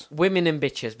and bitches. Women and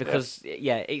bitches, because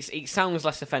it sounds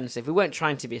less offensive. We weren't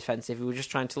trying to be offensive. We were just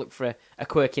trying to look for a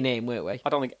quirky name, weren't we? I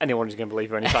don't think anyone is going to believe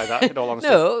you when you say that. In all honesty.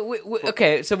 No,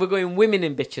 okay. So we're going women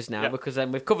and bitches now because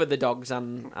we've covered the dogs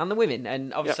and the women,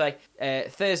 and obviously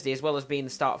Thursday, as well as being the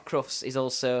start of Crufts, is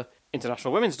also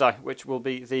International Women's Day, which will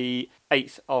be the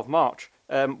 8th of March.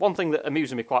 One thing that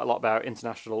amuses me quite a lot about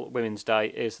International Women's Day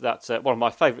is that one of my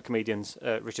favourite comedians,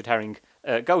 Richard Herring,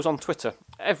 goes on Twitter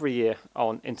every year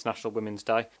on International Women's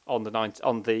Day on the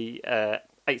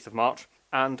 8th of March.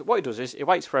 And what he does is he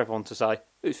waits for everyone to say,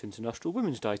 "It's International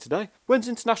Women's Day today. When's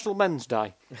International Men's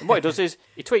Day?" And what he does is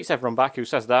he tweets everyone back who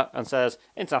says that and says,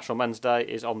 "International Men's Day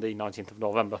is on the 19th of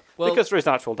November." Well, because there is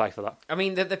an actual day for that. I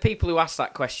mean, the people who ask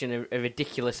that question are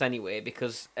ridiculous anyway,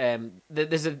 because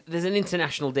there's an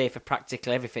international day for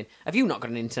practically everything. Have you not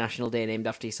got an international day named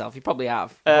after yourself? You probably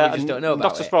have. You probably just don't know about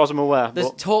it. Not as far as I'm aware.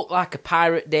 There's Talk Like a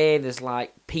Pirate Day. There's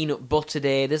like Peanut Butter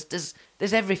Day.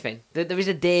 There's everything. There is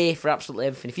a day for absolutely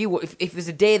everything. If there's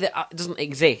a day that doesn't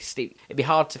exist, it'd be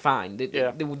hard to find.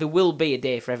 There will be a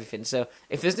day for everything. So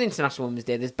if there's an International Women's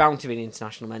Day, there's bound to be an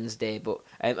International Men's Day. But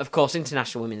of course,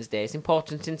 International Women's Day is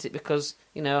important, isn't it? Because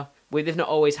they've not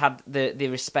always had the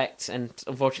respect, and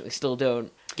unfortunately still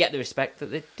don't get the respect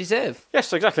that they deserve.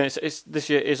 Yes, exactly. It's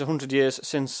this year is 100 years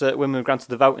since women were granted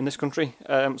the vote in this country.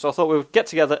 So I thought we would get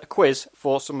together a quiz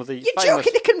for some of the You're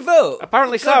joking, they can vote?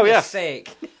 Apparently so, yeah.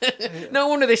 Sake. No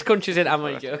wonder this country's in. Am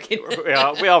I joking? we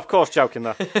are of course joking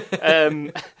there.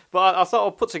 But I thought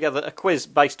I'd put together a quiz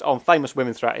based on famous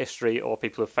women throughout history or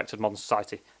people who affected modern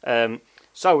society.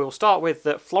 So we'll start with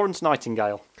Florence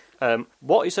Nightingale.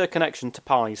 What is her connection to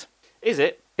pies? Is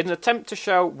it, in an attempt to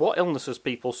show what illnesses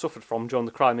people suffered from during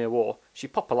the Crimea War, she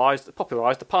popularised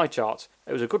the pie chart?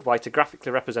 It was a good way to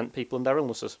graphically represent people and their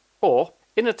illnesses. Or,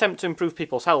 in an attempt to improve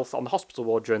people's health on the hospital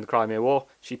ward during the Crimea War,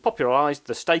 she popularised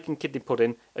the steak and kidney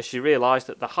pudding as she realised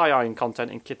that the high iron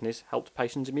content in kidneys helped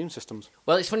patients' immune systems.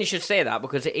 Well, it's funny you should say that,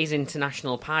 because it is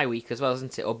International Pie Week as well,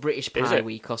 isn't it? Or British Pie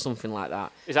Week or something like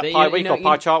that. Is that Pie Week or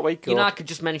Pie Chart Week? You know, I could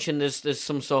just mention there's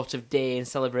some sort of day in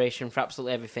celebration for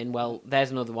absolutely everything. Well,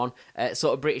 there's another one,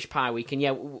 sort of British Pie Week. And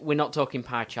yeah, we're not talking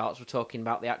pie charts, we're talking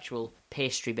about the actual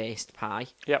pastry-based pie.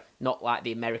 Yep. Not like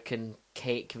the American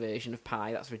cake version of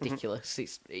pie. That's ridiculous. Mm-hmm.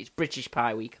 It's British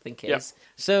Pie Week, I think it is.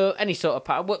 So any sort of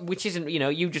pie, which isn't,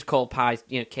 you just call pies,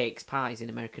 cakes pies in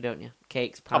America, don't you?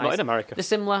 Cakes, pies. I'm not in America. The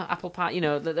similar apple pie,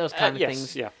 those kind of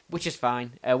things. Yeah. Which is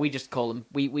fine. We just call them.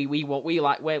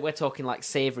 We're talking like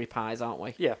savoury pies, aren't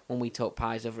we? Yeah. When we talk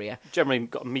pies over here. Generally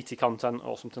got meaty content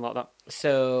or something like that.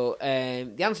 So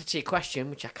the answer to your question,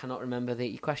 which I cannot remember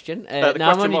your question. No,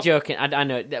 I'm only joking. I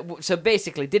know. So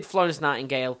basically, did Florence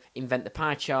Nightingale invent the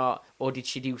pie chart, or did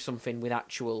she do something with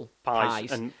actual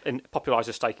pies? And popularise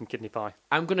a steak and kidney pie?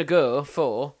 I'm going to go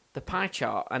for the pie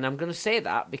chart, and I'm going to say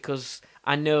that because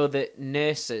I know that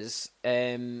nurses,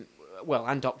 and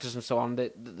doctors and so on,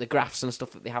 the graphs and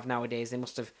stuff that they have nowadays, they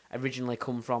must have originally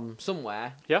come from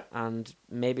somewhere. Yeah. And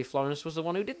maybe Florence was the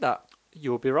one who did that.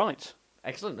 You'll be right.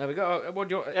 Excellent. There we go. What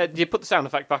do you... You put the sound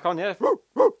effect back on, yeah?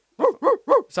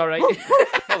 Sorry.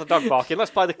 Not the dog barking.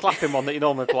 Let's play the clapping one that you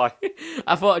normally play.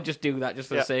 I thought I'd just do that just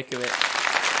for the sake of it.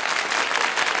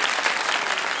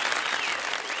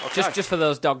 Okay. Just for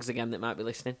those dogs again that might be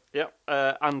listening. Yep.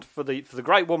 And for the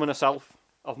great woman herself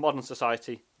of modern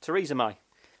society, Theresa May.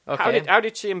 Okay. How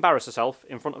did she embarrass herself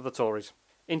in front of the Tories?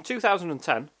 In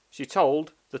 2010, she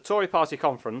told the Tory party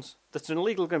conference that an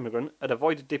illegal immigrant had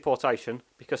avoided deportation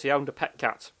because he owned a pet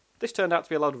cat. This turned out to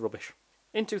be a load of rubbish.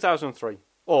 In 2003,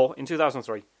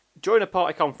 during a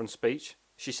party conference speech,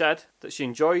 she said that she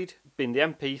enjoyed being the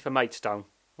MP for Maidstone.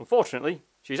 Unfortunately,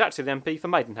 she's actually the MP for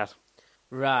Maidenhead.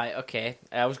 Right. Okay.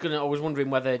 I was wondering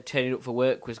whether turning up for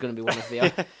work was going to be one of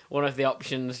the one of the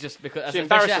options, just because she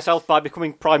embarrassed herself by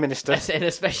becoming Prime Minister, and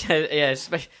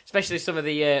especially some of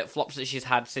the flops that she's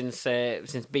had since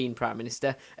being Prime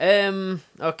Minister.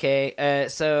 Okay.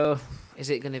 So is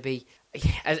it going to be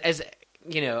as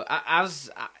you know, as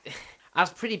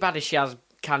pretty bad as she has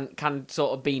can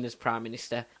sort of been as Prime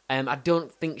Minister? I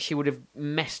don't think she would have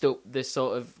messed up the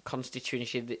sort of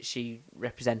constituency that she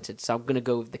represented, so I'm going to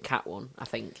go with the cat one, I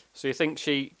think. So you think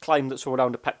she claimed that someone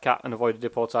owned a pet cat and avoided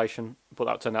deportation, but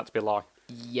that turned out to be a lie?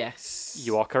 Yes.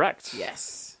 You are correct.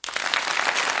 Yes.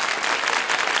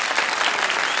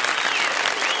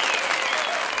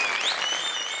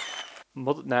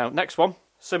 Now, next one.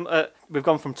 We've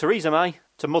gone from Theresa May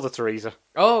to Mother Teresa.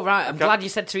 Oh, right. I'm glad you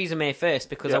said Theresa May first,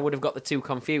 because I would have got the two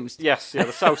confused. Yes, yeah,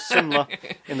 they're so similar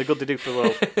in the good they do for the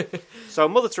world. So,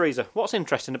 Mother Teresa, what's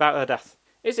interesting about her death?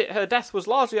 Is it her death was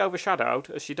largely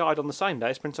overshadowed as she died on the same day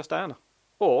as Princess Diana?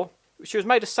 Or she was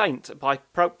made a saint by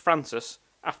Pope Francis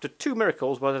after two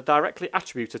miracles were directly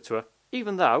attributed to her,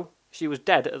 even though she was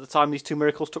dead at the time these two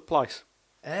miracles took place?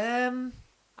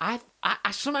 I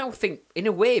somehow think, in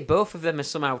a way, both of them are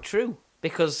somehow true.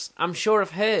 Because I'm sure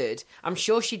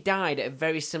she died at a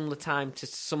very similar time to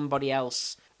somebody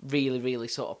else really, really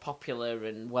sort of popular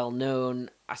and well-known.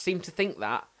 I seem to think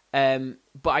that.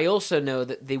 But I also know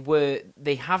that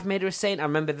they have made her a saint. I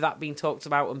remember that being talked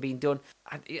about and being done.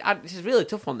 This is a really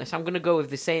tough on this. I'm going to go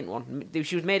with the saint one.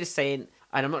 She was made a saint,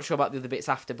 and I'm not sure about the other bits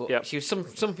after, but she was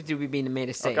something to do with being made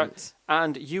a saint. Okay.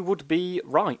 And you would be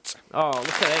right. Oh,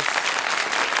 look at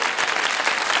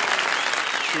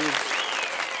this.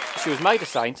 She was made a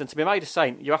saint, and to be made a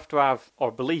saint, you have to have,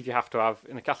 or believe you have to have,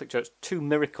 in the Catholic Church, two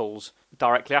miracles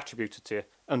directly attributed to you.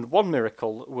 And one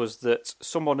miracle was that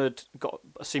someone had got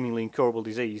a seemingly incurable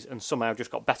disease and somehow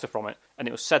just got better from it. And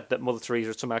it was said that Mother Teresa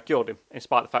had somehow cured him, in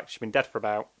spite of the fact she'd been dead for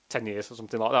about 10 years or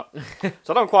something like that.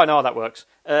 So I don't quite know how that works.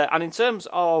 And in terms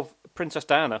of Princess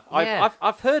Diana,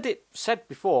 I've heard it said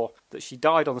before that she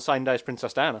died on the same day as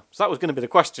Princess Diana. So that was going to be the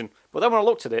question. But then when I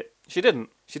looked at it, she didn't.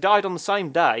 She died on the same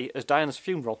day as Diana's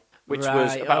funeral, which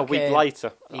was about a week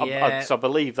later. Yeah. So I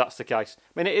believe that's the case. I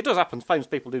mean, it does happen. Famous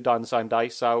people do die on the same day.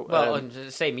 So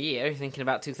the same year. Thinking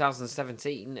about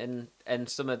 2017 and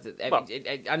some of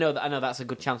the. I know that's a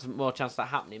good chance, more chance of that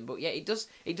happening. But yeah, it does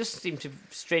seem to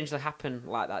strangely happen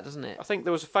like that, doesn't it? I think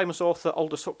there was a famous author,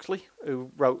 Aldous Huxley,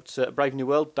 who wrote Brave New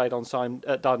World. Died on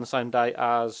the same day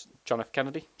as John F.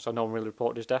 Kennedy, so no one really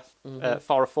reported his death.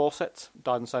 Farrah Fawcett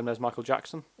died on the same day as Michael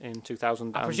Jackson in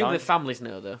 2009. I presume the families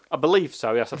know, though. I believe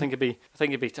so. Yes, I think it'd be.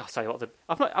 I'll tell you what.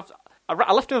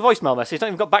 I left him a voicemail message. He's not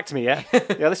even got back to me yet.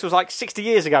 Yeah, this was like 60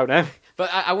 years ago now. But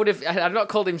I've not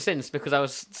called him since because I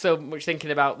was so much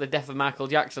thinking about the death of Michael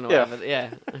Jackson or whatever.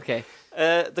 Yeah. Okay.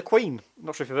 The Queen.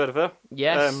 Not sure if you've heard of her.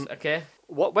 Yes. Okay.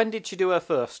 When did she do her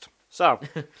first? So,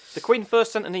 the Queen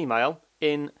first sent an email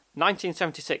in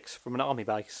 1976 from an army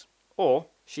base. Or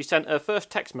she sent her first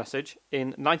text message in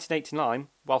 1989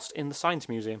 whilst in the Science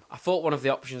Museum. I thought one of the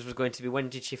options was going to be when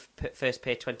did she first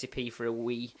pay 20p for a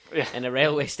wee in a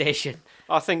railway station?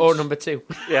 I think. Or number 2.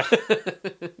 Yeah.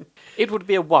 It would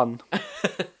be a 1.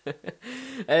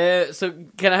 So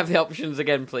can I have the options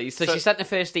again, please? So she sent her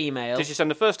first email. Did she send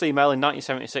the first email in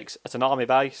 1976 at an army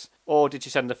base? Or did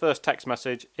she send the first text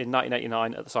message in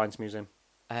 1989 at the Science Museum?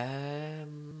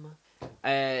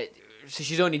 So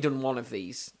she's only done one of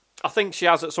these. I think she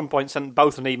has at some point sent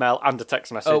both an email and a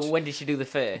text message. Oh, when did she do the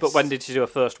first? But when did she do her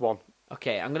first one?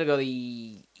 Okay, I'm going to go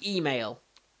the email.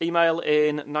 Email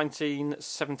in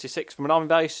 1976 from an army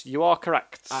base. You are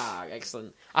correct. Ah,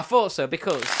 excellent. I thought so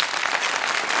because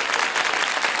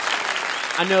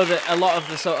I know that a lot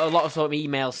of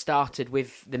emails started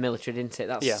with the military, didn't it?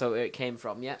 That's sort of where it came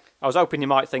from. Yeah. I was hoping you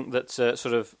might think that sort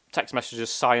of text messages,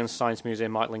 Science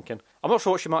Museum might link in. I'm not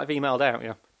sure what she might have emailed out.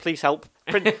 Yeah. Please help.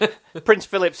 Prince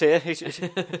Philip's here. He's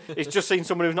just seen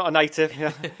someone who's not a native.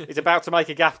 Yeah. He's about to make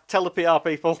a gaffe. Tell the PR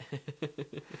people.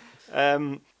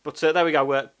 But there we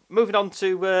go. Moving on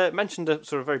to mentioned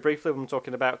sort of very briefly when we're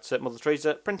talking about Mother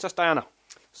Teresa, Princess Diana.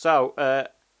 So,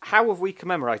 how have we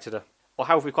commemorated her? Or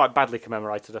how have we quite badly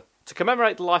commemorated her? To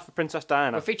commemorate the life of Princess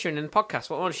Diana... We're featuring in the podcast.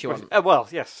 What more does she want? Well,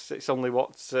 yes. It's only,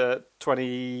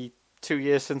 22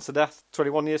 years since her death?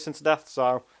 21 years since her death?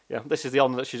 So, yeah, this is the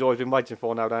honour that she's always been waiting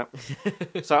for, no doubt.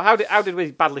 So, how did we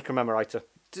badly commemorate her?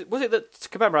 Was it that to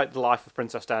commemorate the life of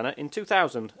Princess Diana, in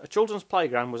 2000, a children's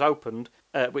playground was opened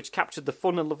which captured the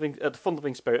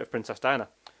fun-loving spirit of Princess Diana.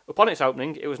 Upon its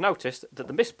opening, it was noticed that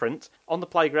the misprint on the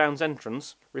playground's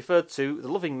entrance referred to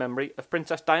the loving memory of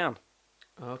Princess Diane.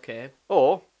 Okay.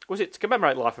 Or was it to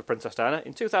commemorate the life of Princess Diana?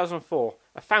 In 2004,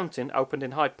 a fountain opened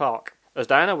in Hyde Park. As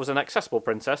Diana was an accessible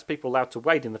princess, people allowed to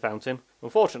wade in the fountain.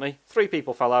 Unfortunately, 3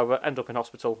 people fell over, ended up in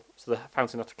hospital, so the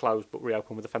fountain had to close but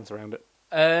reopen with a fence around it.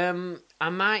 I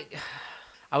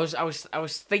was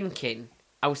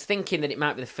thinking that it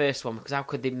might be the first one, because how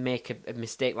could they make a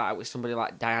mistake like that with somebody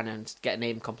like Diana and get a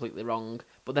name completely wrong?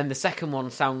 But then the second one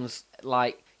sounds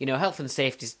like, health and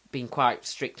safety's been quite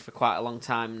strict for quite a long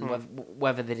time, and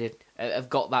whether they have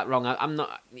got that wrong, I'm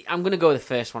going to go with the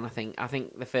first one. I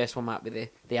think the first one might be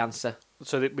the answer.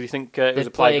 So do you think it was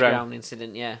a playground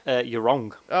incident? Yeah. You're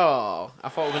wrong. Oh, I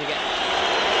thought we were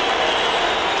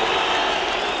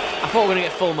going to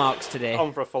get full marks today.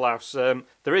 On for a full house.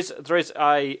 There is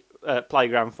a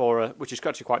playground for her, which is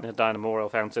actually quite near Diana Memorial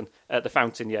Fountain. The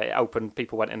fountain, it opened,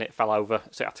 people went in it, fell over,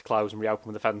 so it had to close and reopen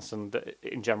with a fence, and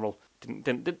in general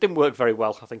didn't work very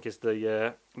well, I think is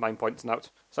the main point to note.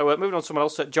 So moving on to someone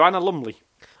else, Joanna Lumley.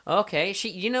 Okay,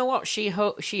 you know what? She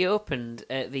opened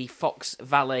the Fox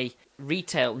Valley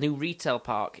new retail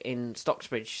park in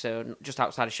Stocksbridge, so just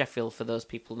outside of Sheffield for those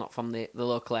people not from the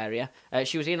local area.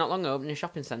 She was here not long ago opening a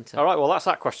shopping centre. All right, well that's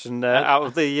that question out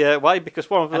of the way, because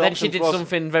one of the and then she did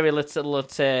something very little.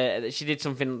 She did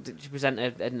something. She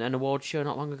presented an award show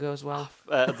not long ago as well.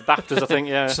 The BAFTAs, I think,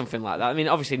 yeah, something like that. I mean,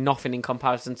 obviously nothing in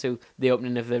comparison to the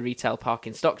opening of the retail park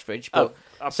in Stocksbridge, but.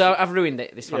 So I've ruined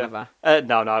it, this one, have I?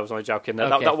 No, I was only joking.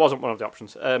 Okay. That wasn't one of the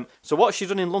options. So what has she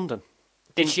done in London?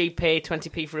 Did she pay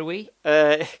 20p for a wee?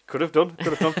 Could have done.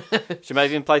 She may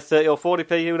have even played 30 or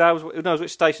 40p. Who knows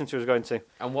which station she was going to.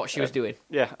 And what she was doing.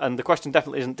 Yeah, and the question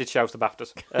definitely isn't, did she host the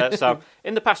BAFTAs? So,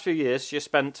 in the past few years, she has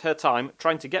spent her time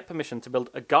trying to get permission to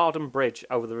build a garden bridge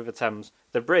over the River Thames.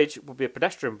 The bridge would be a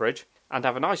pedestrian bridge and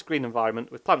have a nice green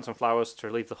environment with plants and flowers to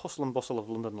relieve the hustle and bustle of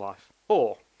London life.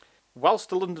 Or...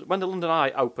 when the London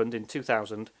Eye opened in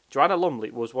 2000, Joanna Lumley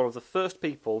was one of the first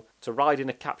people to ride in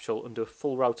a capsule and do a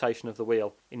full rotation of the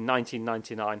wheel in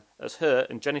 1999, as her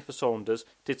and Jennifer Saunders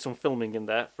did some filming in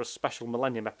there for a special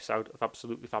Millennium episode of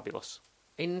Absolutely Fabulous.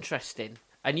 Interesting.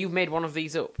 And you've made one of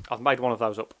these up? I've made one of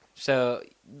those up. So,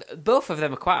 both of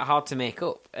them are quite hard to make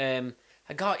up.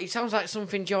 God, it sounds like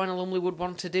something Joanna Lumley would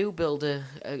want to do, build a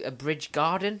bridge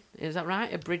garden. Is that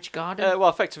right? A bridge garden? Well,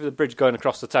 effectively the bridge going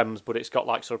across the Thames, but it's got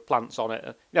like sort of plants on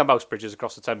it. Most bridges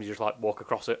across the Thames, you just like walk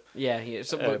across it. Yeah.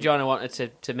 So, but Joanna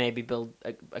wanted to maybe build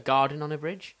a garden on a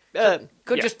bridge?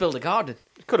 Just build a garden.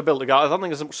 Could have built a garden. I don't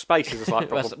think there's much space is a slight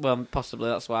problem. Well, possibly,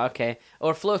 that's why, okay.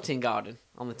 Or a floating garden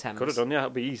on the Thames. Could have done, yeah,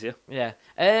 it'd be easier. Yeah.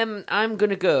 I'm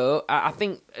going to go, I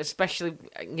think, especially,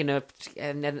 end of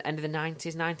the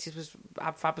 90s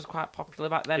Fab was quite popular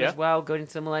back then as well, going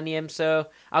into the millennium, so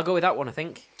I'll go with that one, I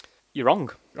think. You're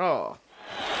wrong. Oh.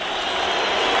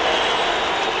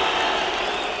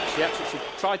 She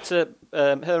tried to,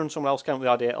 her and someone else came up with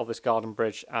the idea of this garden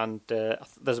bridge, and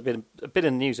there's been a bit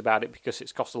of news about it because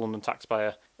it's cost the London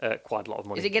taxpayer quite a lot of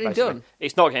money. Is it getting done?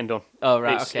 It's not getting done. Oh,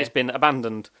 right, okay. It's been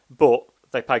abandoned, but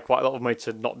they paid quite a lot of money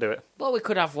to not do it. Well, we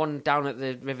could have one down at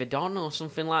the River Don or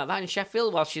something like that in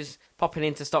Sheffield while she's popping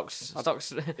into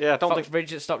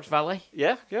Bridge at Stocks Valley.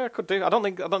 Yeah, I could do. I don't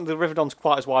think the River Don's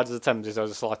quite as wide as the Thames is.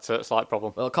 There's a slight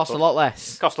problem. Well, it costs a lot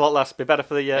less. Be better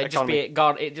for the economy.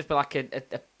 It'd just be like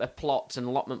a plot, an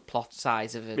allotment plot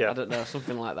size of it. Yeah. I don't know,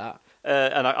 something like that.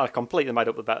 And I completely made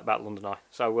up about London Eye.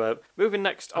 So moving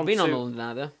next on I've been on London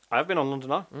Eye, though. I have been on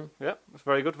London Eye. Yeah, it's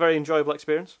very good. Very enjoyable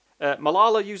experience.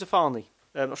 Malala Yousafzai.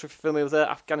 I'm not sure if you're familiar with her,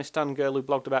 Afghanistan girl who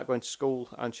blogged about going to school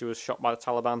and she was shot by the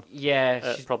Taliban.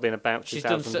 Yeah. Probably in about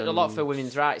 2000. She's done a lot for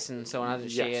women's rights and so on,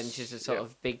 hasn't she? And she's a sort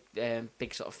of big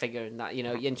sort of figure in that,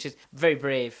 and she's a very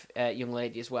brave young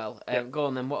lady as well. Go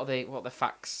on then, what are the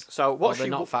facts? So what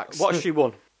facts? What has she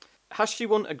won? Has she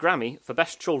won a Grammy for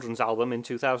Best Children's Album in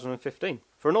 2015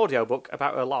 for an audiobook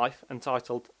about her life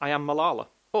entitled I Am Malala?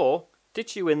 Or did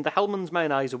she win the Hellman's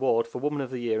Mayonnaise Award for Woman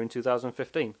of the Year in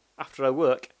 2015 after her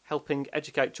work helping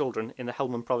educate children in the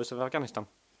Helmand province of Afghanistan?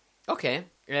 Okay.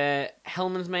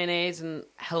 Hellman's Mayonnaise and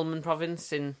Helmand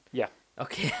province in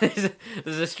Okay,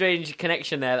 there's a strange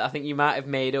connection there that I think you might have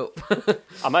made up.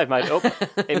 I may have made it up.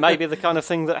 It may be the kind of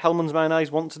thing that Hellman's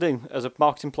Mayonnaise want to do as a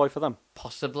marketing ploy for them.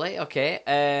 Possibly. Okay.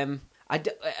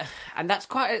 And that's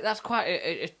quite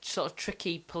a sort of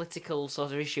tricky political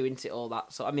sort of issue, isn't it? All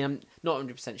that. So I mean, I'm not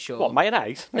 100% sure. What,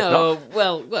 mayonnaise? No,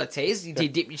 well, it is. Do you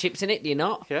dip your chips in it? Do you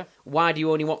not? Yeah. Why do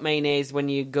you only want mayonnaise when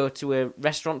you go to a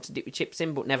restaurant to dip your chips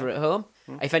in, but never at home?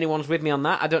 If anyone's with me on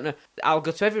that, I don't know. I'll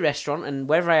go to every restaurant, and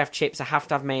wherever I have chips, I have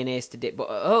to have mayonnaise to dip. But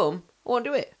at home, I won't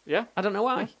do it. Yeah. I don't know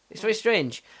why. It's very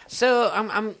strange. So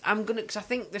I'm gonna, because I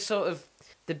think the sort of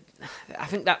I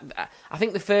think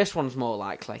the first one's more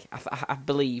likely. I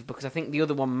believe, because I think the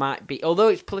other one might be, although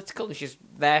it's political and she's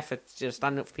there for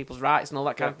standing up for people's rights and all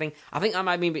that kind of thing. I think that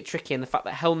might be a bit tricky, and the fact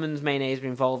that Hellman's Mayonnaise are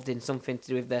involved in something to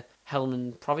do with the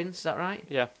Helmand province. Is that right?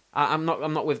 Yeah. I'm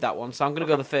not with that one, so I'm going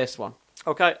to go the first one.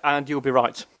 Okay, and you'll be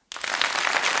right.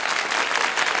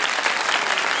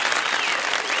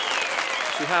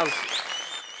 She has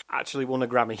actually won a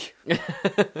Grammy.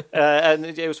 And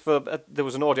it was for there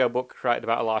was an audiobook created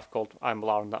about her life called I'm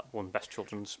La, and that won Best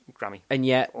Children's Grammy. And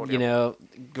yet, audio. you know,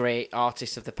 great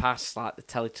artists of the past like the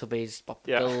Teletubbies, Bob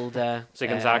the Builder, Zig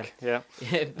and Zag,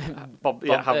 Bob,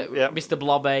 Mr.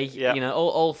 Blobby, yeah. you know,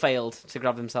 all failed to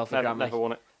grab themselves a Grammy. Never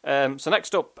won it. So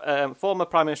next up, former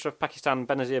Prime Minister of Pakistan,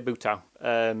 Benazir Bhutto.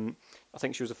 I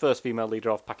think she was the first female leader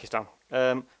of Pakistan.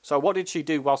 So what did she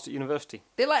do whilst at university?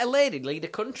 They let a lady lead a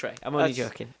country. I'm only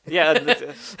joking. Yeah,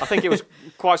 I think it was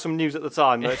quite some news at the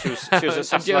time that she was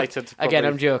assassinated. Again,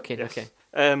 I'm joking. Yes. Okay.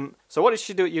 So what did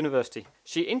she do at university?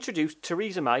 She introduced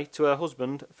Theresa May to her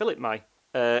husband, Philip May,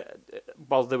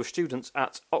 while they were students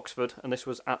at Oxford, and this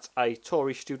was at a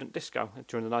Tory student disco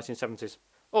during the 1970s.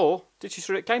 Or did she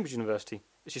study at Cambridge University?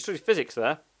 She studied physics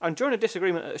there, and during a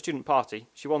disagreement at a student party,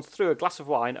 she once threw a glass of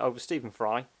wine over Stephen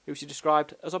Fry, who she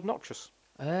described as obnoxious.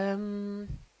 I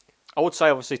would say,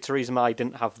 obviously, Theresa May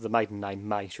didn't have the maiden name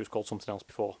May. She was called something else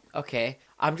before. Okay.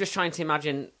 I'm just trying to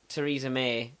imagine Theresa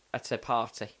May at a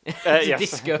party. Yes. At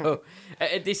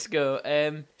a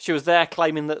disco. She was there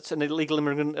claiming that an illegal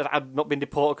immigrant had not been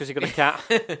deported because he got a cat.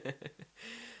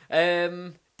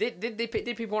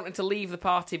 Did people want her to leave the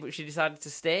party, but she decided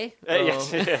to stay?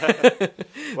 Yes. Yeah.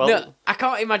 Well, no, I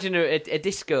can't imagine her at a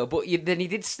disco. But then he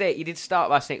did start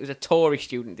by saying it was a Tory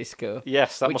student disco.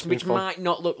 Yes, that must be which fun. might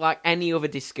not look like any other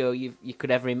disco you could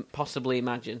ever possibly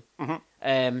imagine.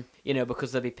 Mm-hmm. You know,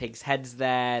 because there'll be pigs' heads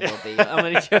there. There'll be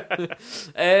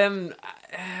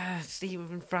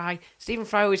Stephen Fry. Stephen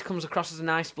Fry always comes across as a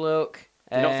nice bloke.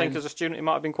 Do you not think as a student he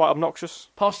might have been quite obnoxious?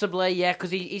 Possibly, yeah,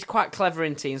 because he's quite clever,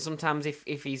 isn't he? And sometimes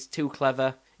if he's too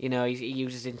clever, you know, he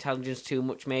uses intelligence too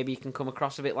much, maybe he can come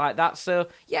across a bit like that. So,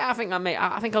 yeah, I think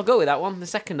I'll go with that one. The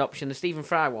second option, the Stephen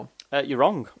Fry one. You're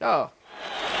wrong. Oh.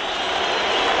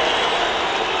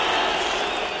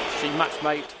 She matched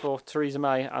mate for Theresa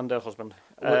May and her husband.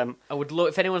 I would love,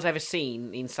 if anyone's ever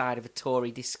seen the inside of a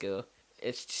Tory disco,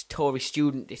 it's just Tory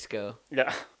student disco.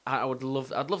 Yeah. I'd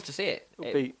love to see it. It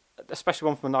would be... Especially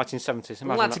one from the 1970s.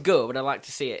 I'd like to go, but I'd like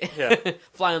to see it. Yeah.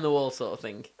 Fly on the wall sort of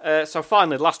thing. So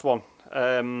finally, last one.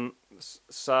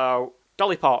 So,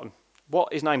 Dolly Parton.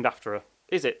 What is named after her?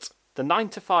 Is it the 9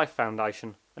 to 5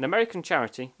 Foundation, an American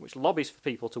charity which lobbies for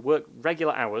people to work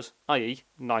regular hours, i.e.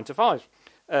 9 to 5,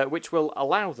 which will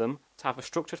allow them to have a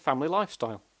structured family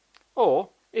lifestyle? Or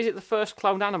is it the first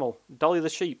cloned animal? Dolly the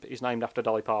sheep is named after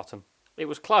Dolly Parton. It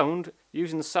was cloned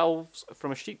using the cells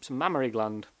from a sheep's mammary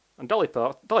gland. And Dolly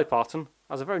Parton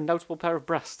has a very notable pair of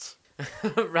breasts.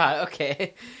 Right,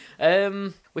 okay.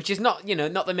 Which is not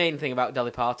the main thing about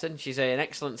Dolly Parton. She's an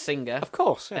excellent singer, of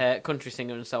course, yeah. Country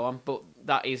singer and so on. But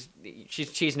that is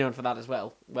she's known for that as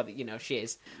well. Whether she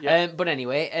is. Yeah. But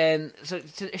anyway, so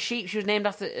a sheep. She was named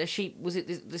after a sheep. Was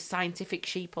it the scientific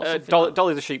sheep or something?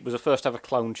 Dolly the sheep was the first ever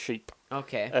cloned sheep.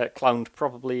 Okay. Cloned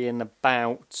probably in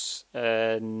about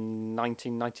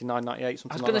 1999, 98,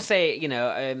 something. I was going to say,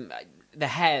 the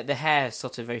hair is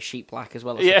sort of very sheep-like as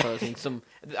well, I suppose. In some,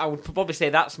 I would probably say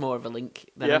that's more of a link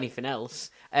than anything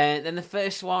else. Then the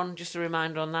first one, just a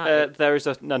reminder on that. There is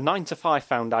a 9 to 5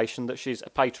 foundation that she's a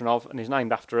patron of and is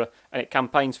named after her, and it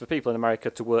campaigns for people in America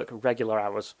to work regular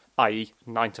hours, i.e.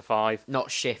 9 to 5. Not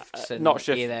shifts, and not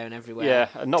shifts. Here, there and everywhere. Yeah,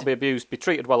 and not be abused, be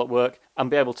treated well at work, and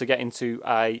be able to get into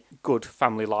a good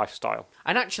family lifestyle.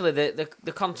 And actually,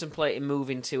 the contemplating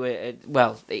moving to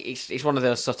it's one of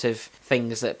those sort of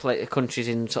things that countries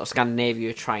in sort of Scandinavia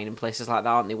are trying, and places like that,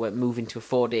 aren't they? We're moving to a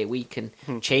 4-day week and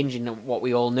changing what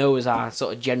we all know as our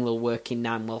sort of general working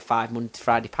 5 Monday to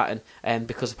Friday pattern,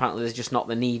 because apparently there's just not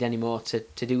the need anymore to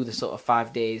do the sort of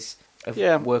 5 days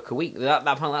work a week.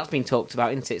 That's been talked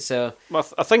about, isn't it? So Well,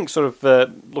 I think sort of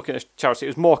looking at charity, it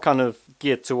was more kind of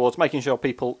geared towards making sure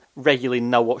people regularly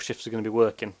know what shifts are going to be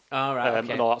working. all right,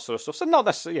 okay. And all that sort of stuff. So not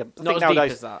necessarily, I Not think as nowadays,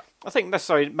 deep as that. I think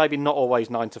necessarily maybe not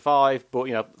always 9 to 5, but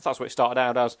that's what it started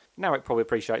out as. Now it probably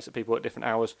appreciates that people work different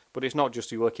hours, but it's not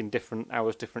just you working different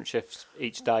hours, different shifts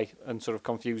each day, and sort of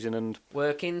confusing and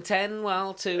Working 10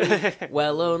 while 2,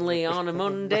 well, only on a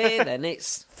Monday, then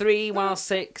it's 3 while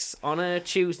 6 on a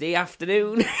Tuesday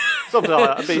afternoon. something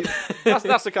like that.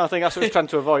 That's the kind of thing that's what it's trying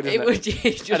to avoid, isn't it? Would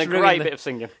just And a ruin great the- bit of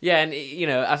singing. Yeah, and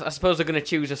I suppose they're going to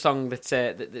choose a song that's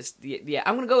yeah.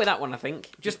 I'm going to go with that one. I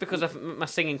think just because of my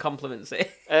singing compliments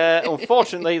it.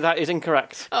 Unfortunately, that is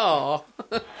incorrect. Oh,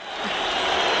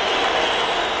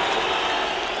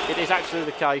 It is actually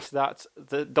the case that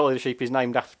the Dolly the sheep is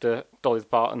named after Dolly the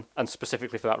Parton, and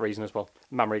specifically for that reason as well,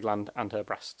 mammary gland and her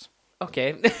breasts.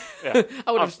 okay. Yeah.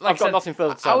 I would have. I've got nothing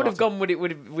further to say I on would have that. gone. Would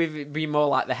it be more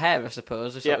like the hair? I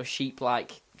suppose a sort of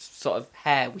sheep-like sort of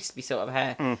hair, wispy sort of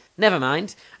hair. Never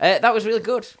mind. That was really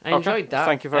good. I enjoyed that.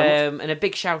 Thank you very much. And a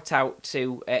big shout out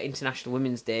to International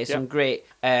Women's Day. Some great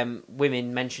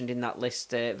women mentioned in that list.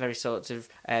 Very sorts of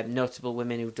notable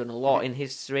women who've done a lot in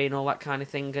history and all that kind of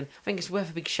thing. And I think it's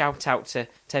worth a big shout out to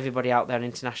everybody out there on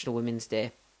International Women's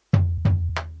Day.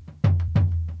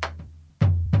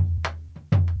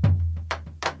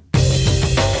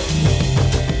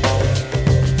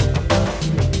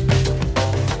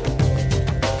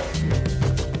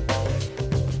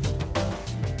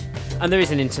 And there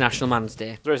is an International Man's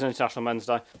Day. There is an International Men's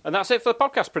Day. And that's it for the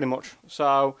podcast, pretty much.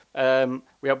 So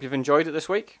we hope you've enjoyed it this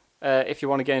week. If you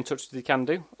want to get in touch with us, you can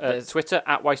do. Twitter,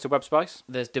 @WastedWebSpace.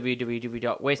 There's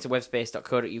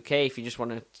www.wastedwebspace.co.uk if you just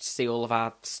want to see all of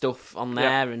our stuff on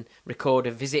there and record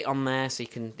a visit on there, so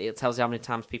it tells you how many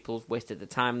times people have wasted the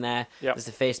time there. Yep. There's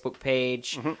a Facebook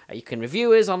page. You can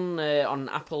review us on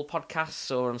Apple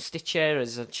Podcasts or on Stitcher.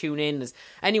 There's a tune in. There's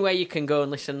anywhere you can go and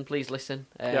listen. Please listen.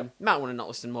 You might want to not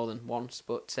listen more than once,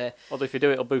 but Although if you do,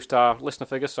 it'll boost our listener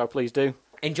figures, so please do.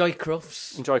 enjoy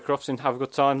Crufts. Enjoy Crufts and have a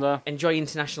good time there. Enjoy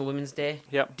International Women's Day.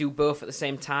 Yep. Do both at the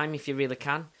same time if you really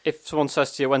can. If someone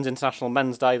says to you, when's International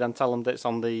Men's Day, then tell them that it's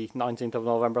on the 19th of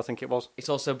November, I think it was. It's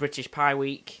also British Pie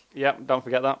Week. Yep, don't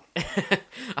forget that.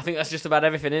 I think that's just about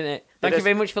everything, isn't it? Thank you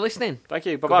very much for listening. Thank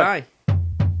you, bye-bye. Goodbye.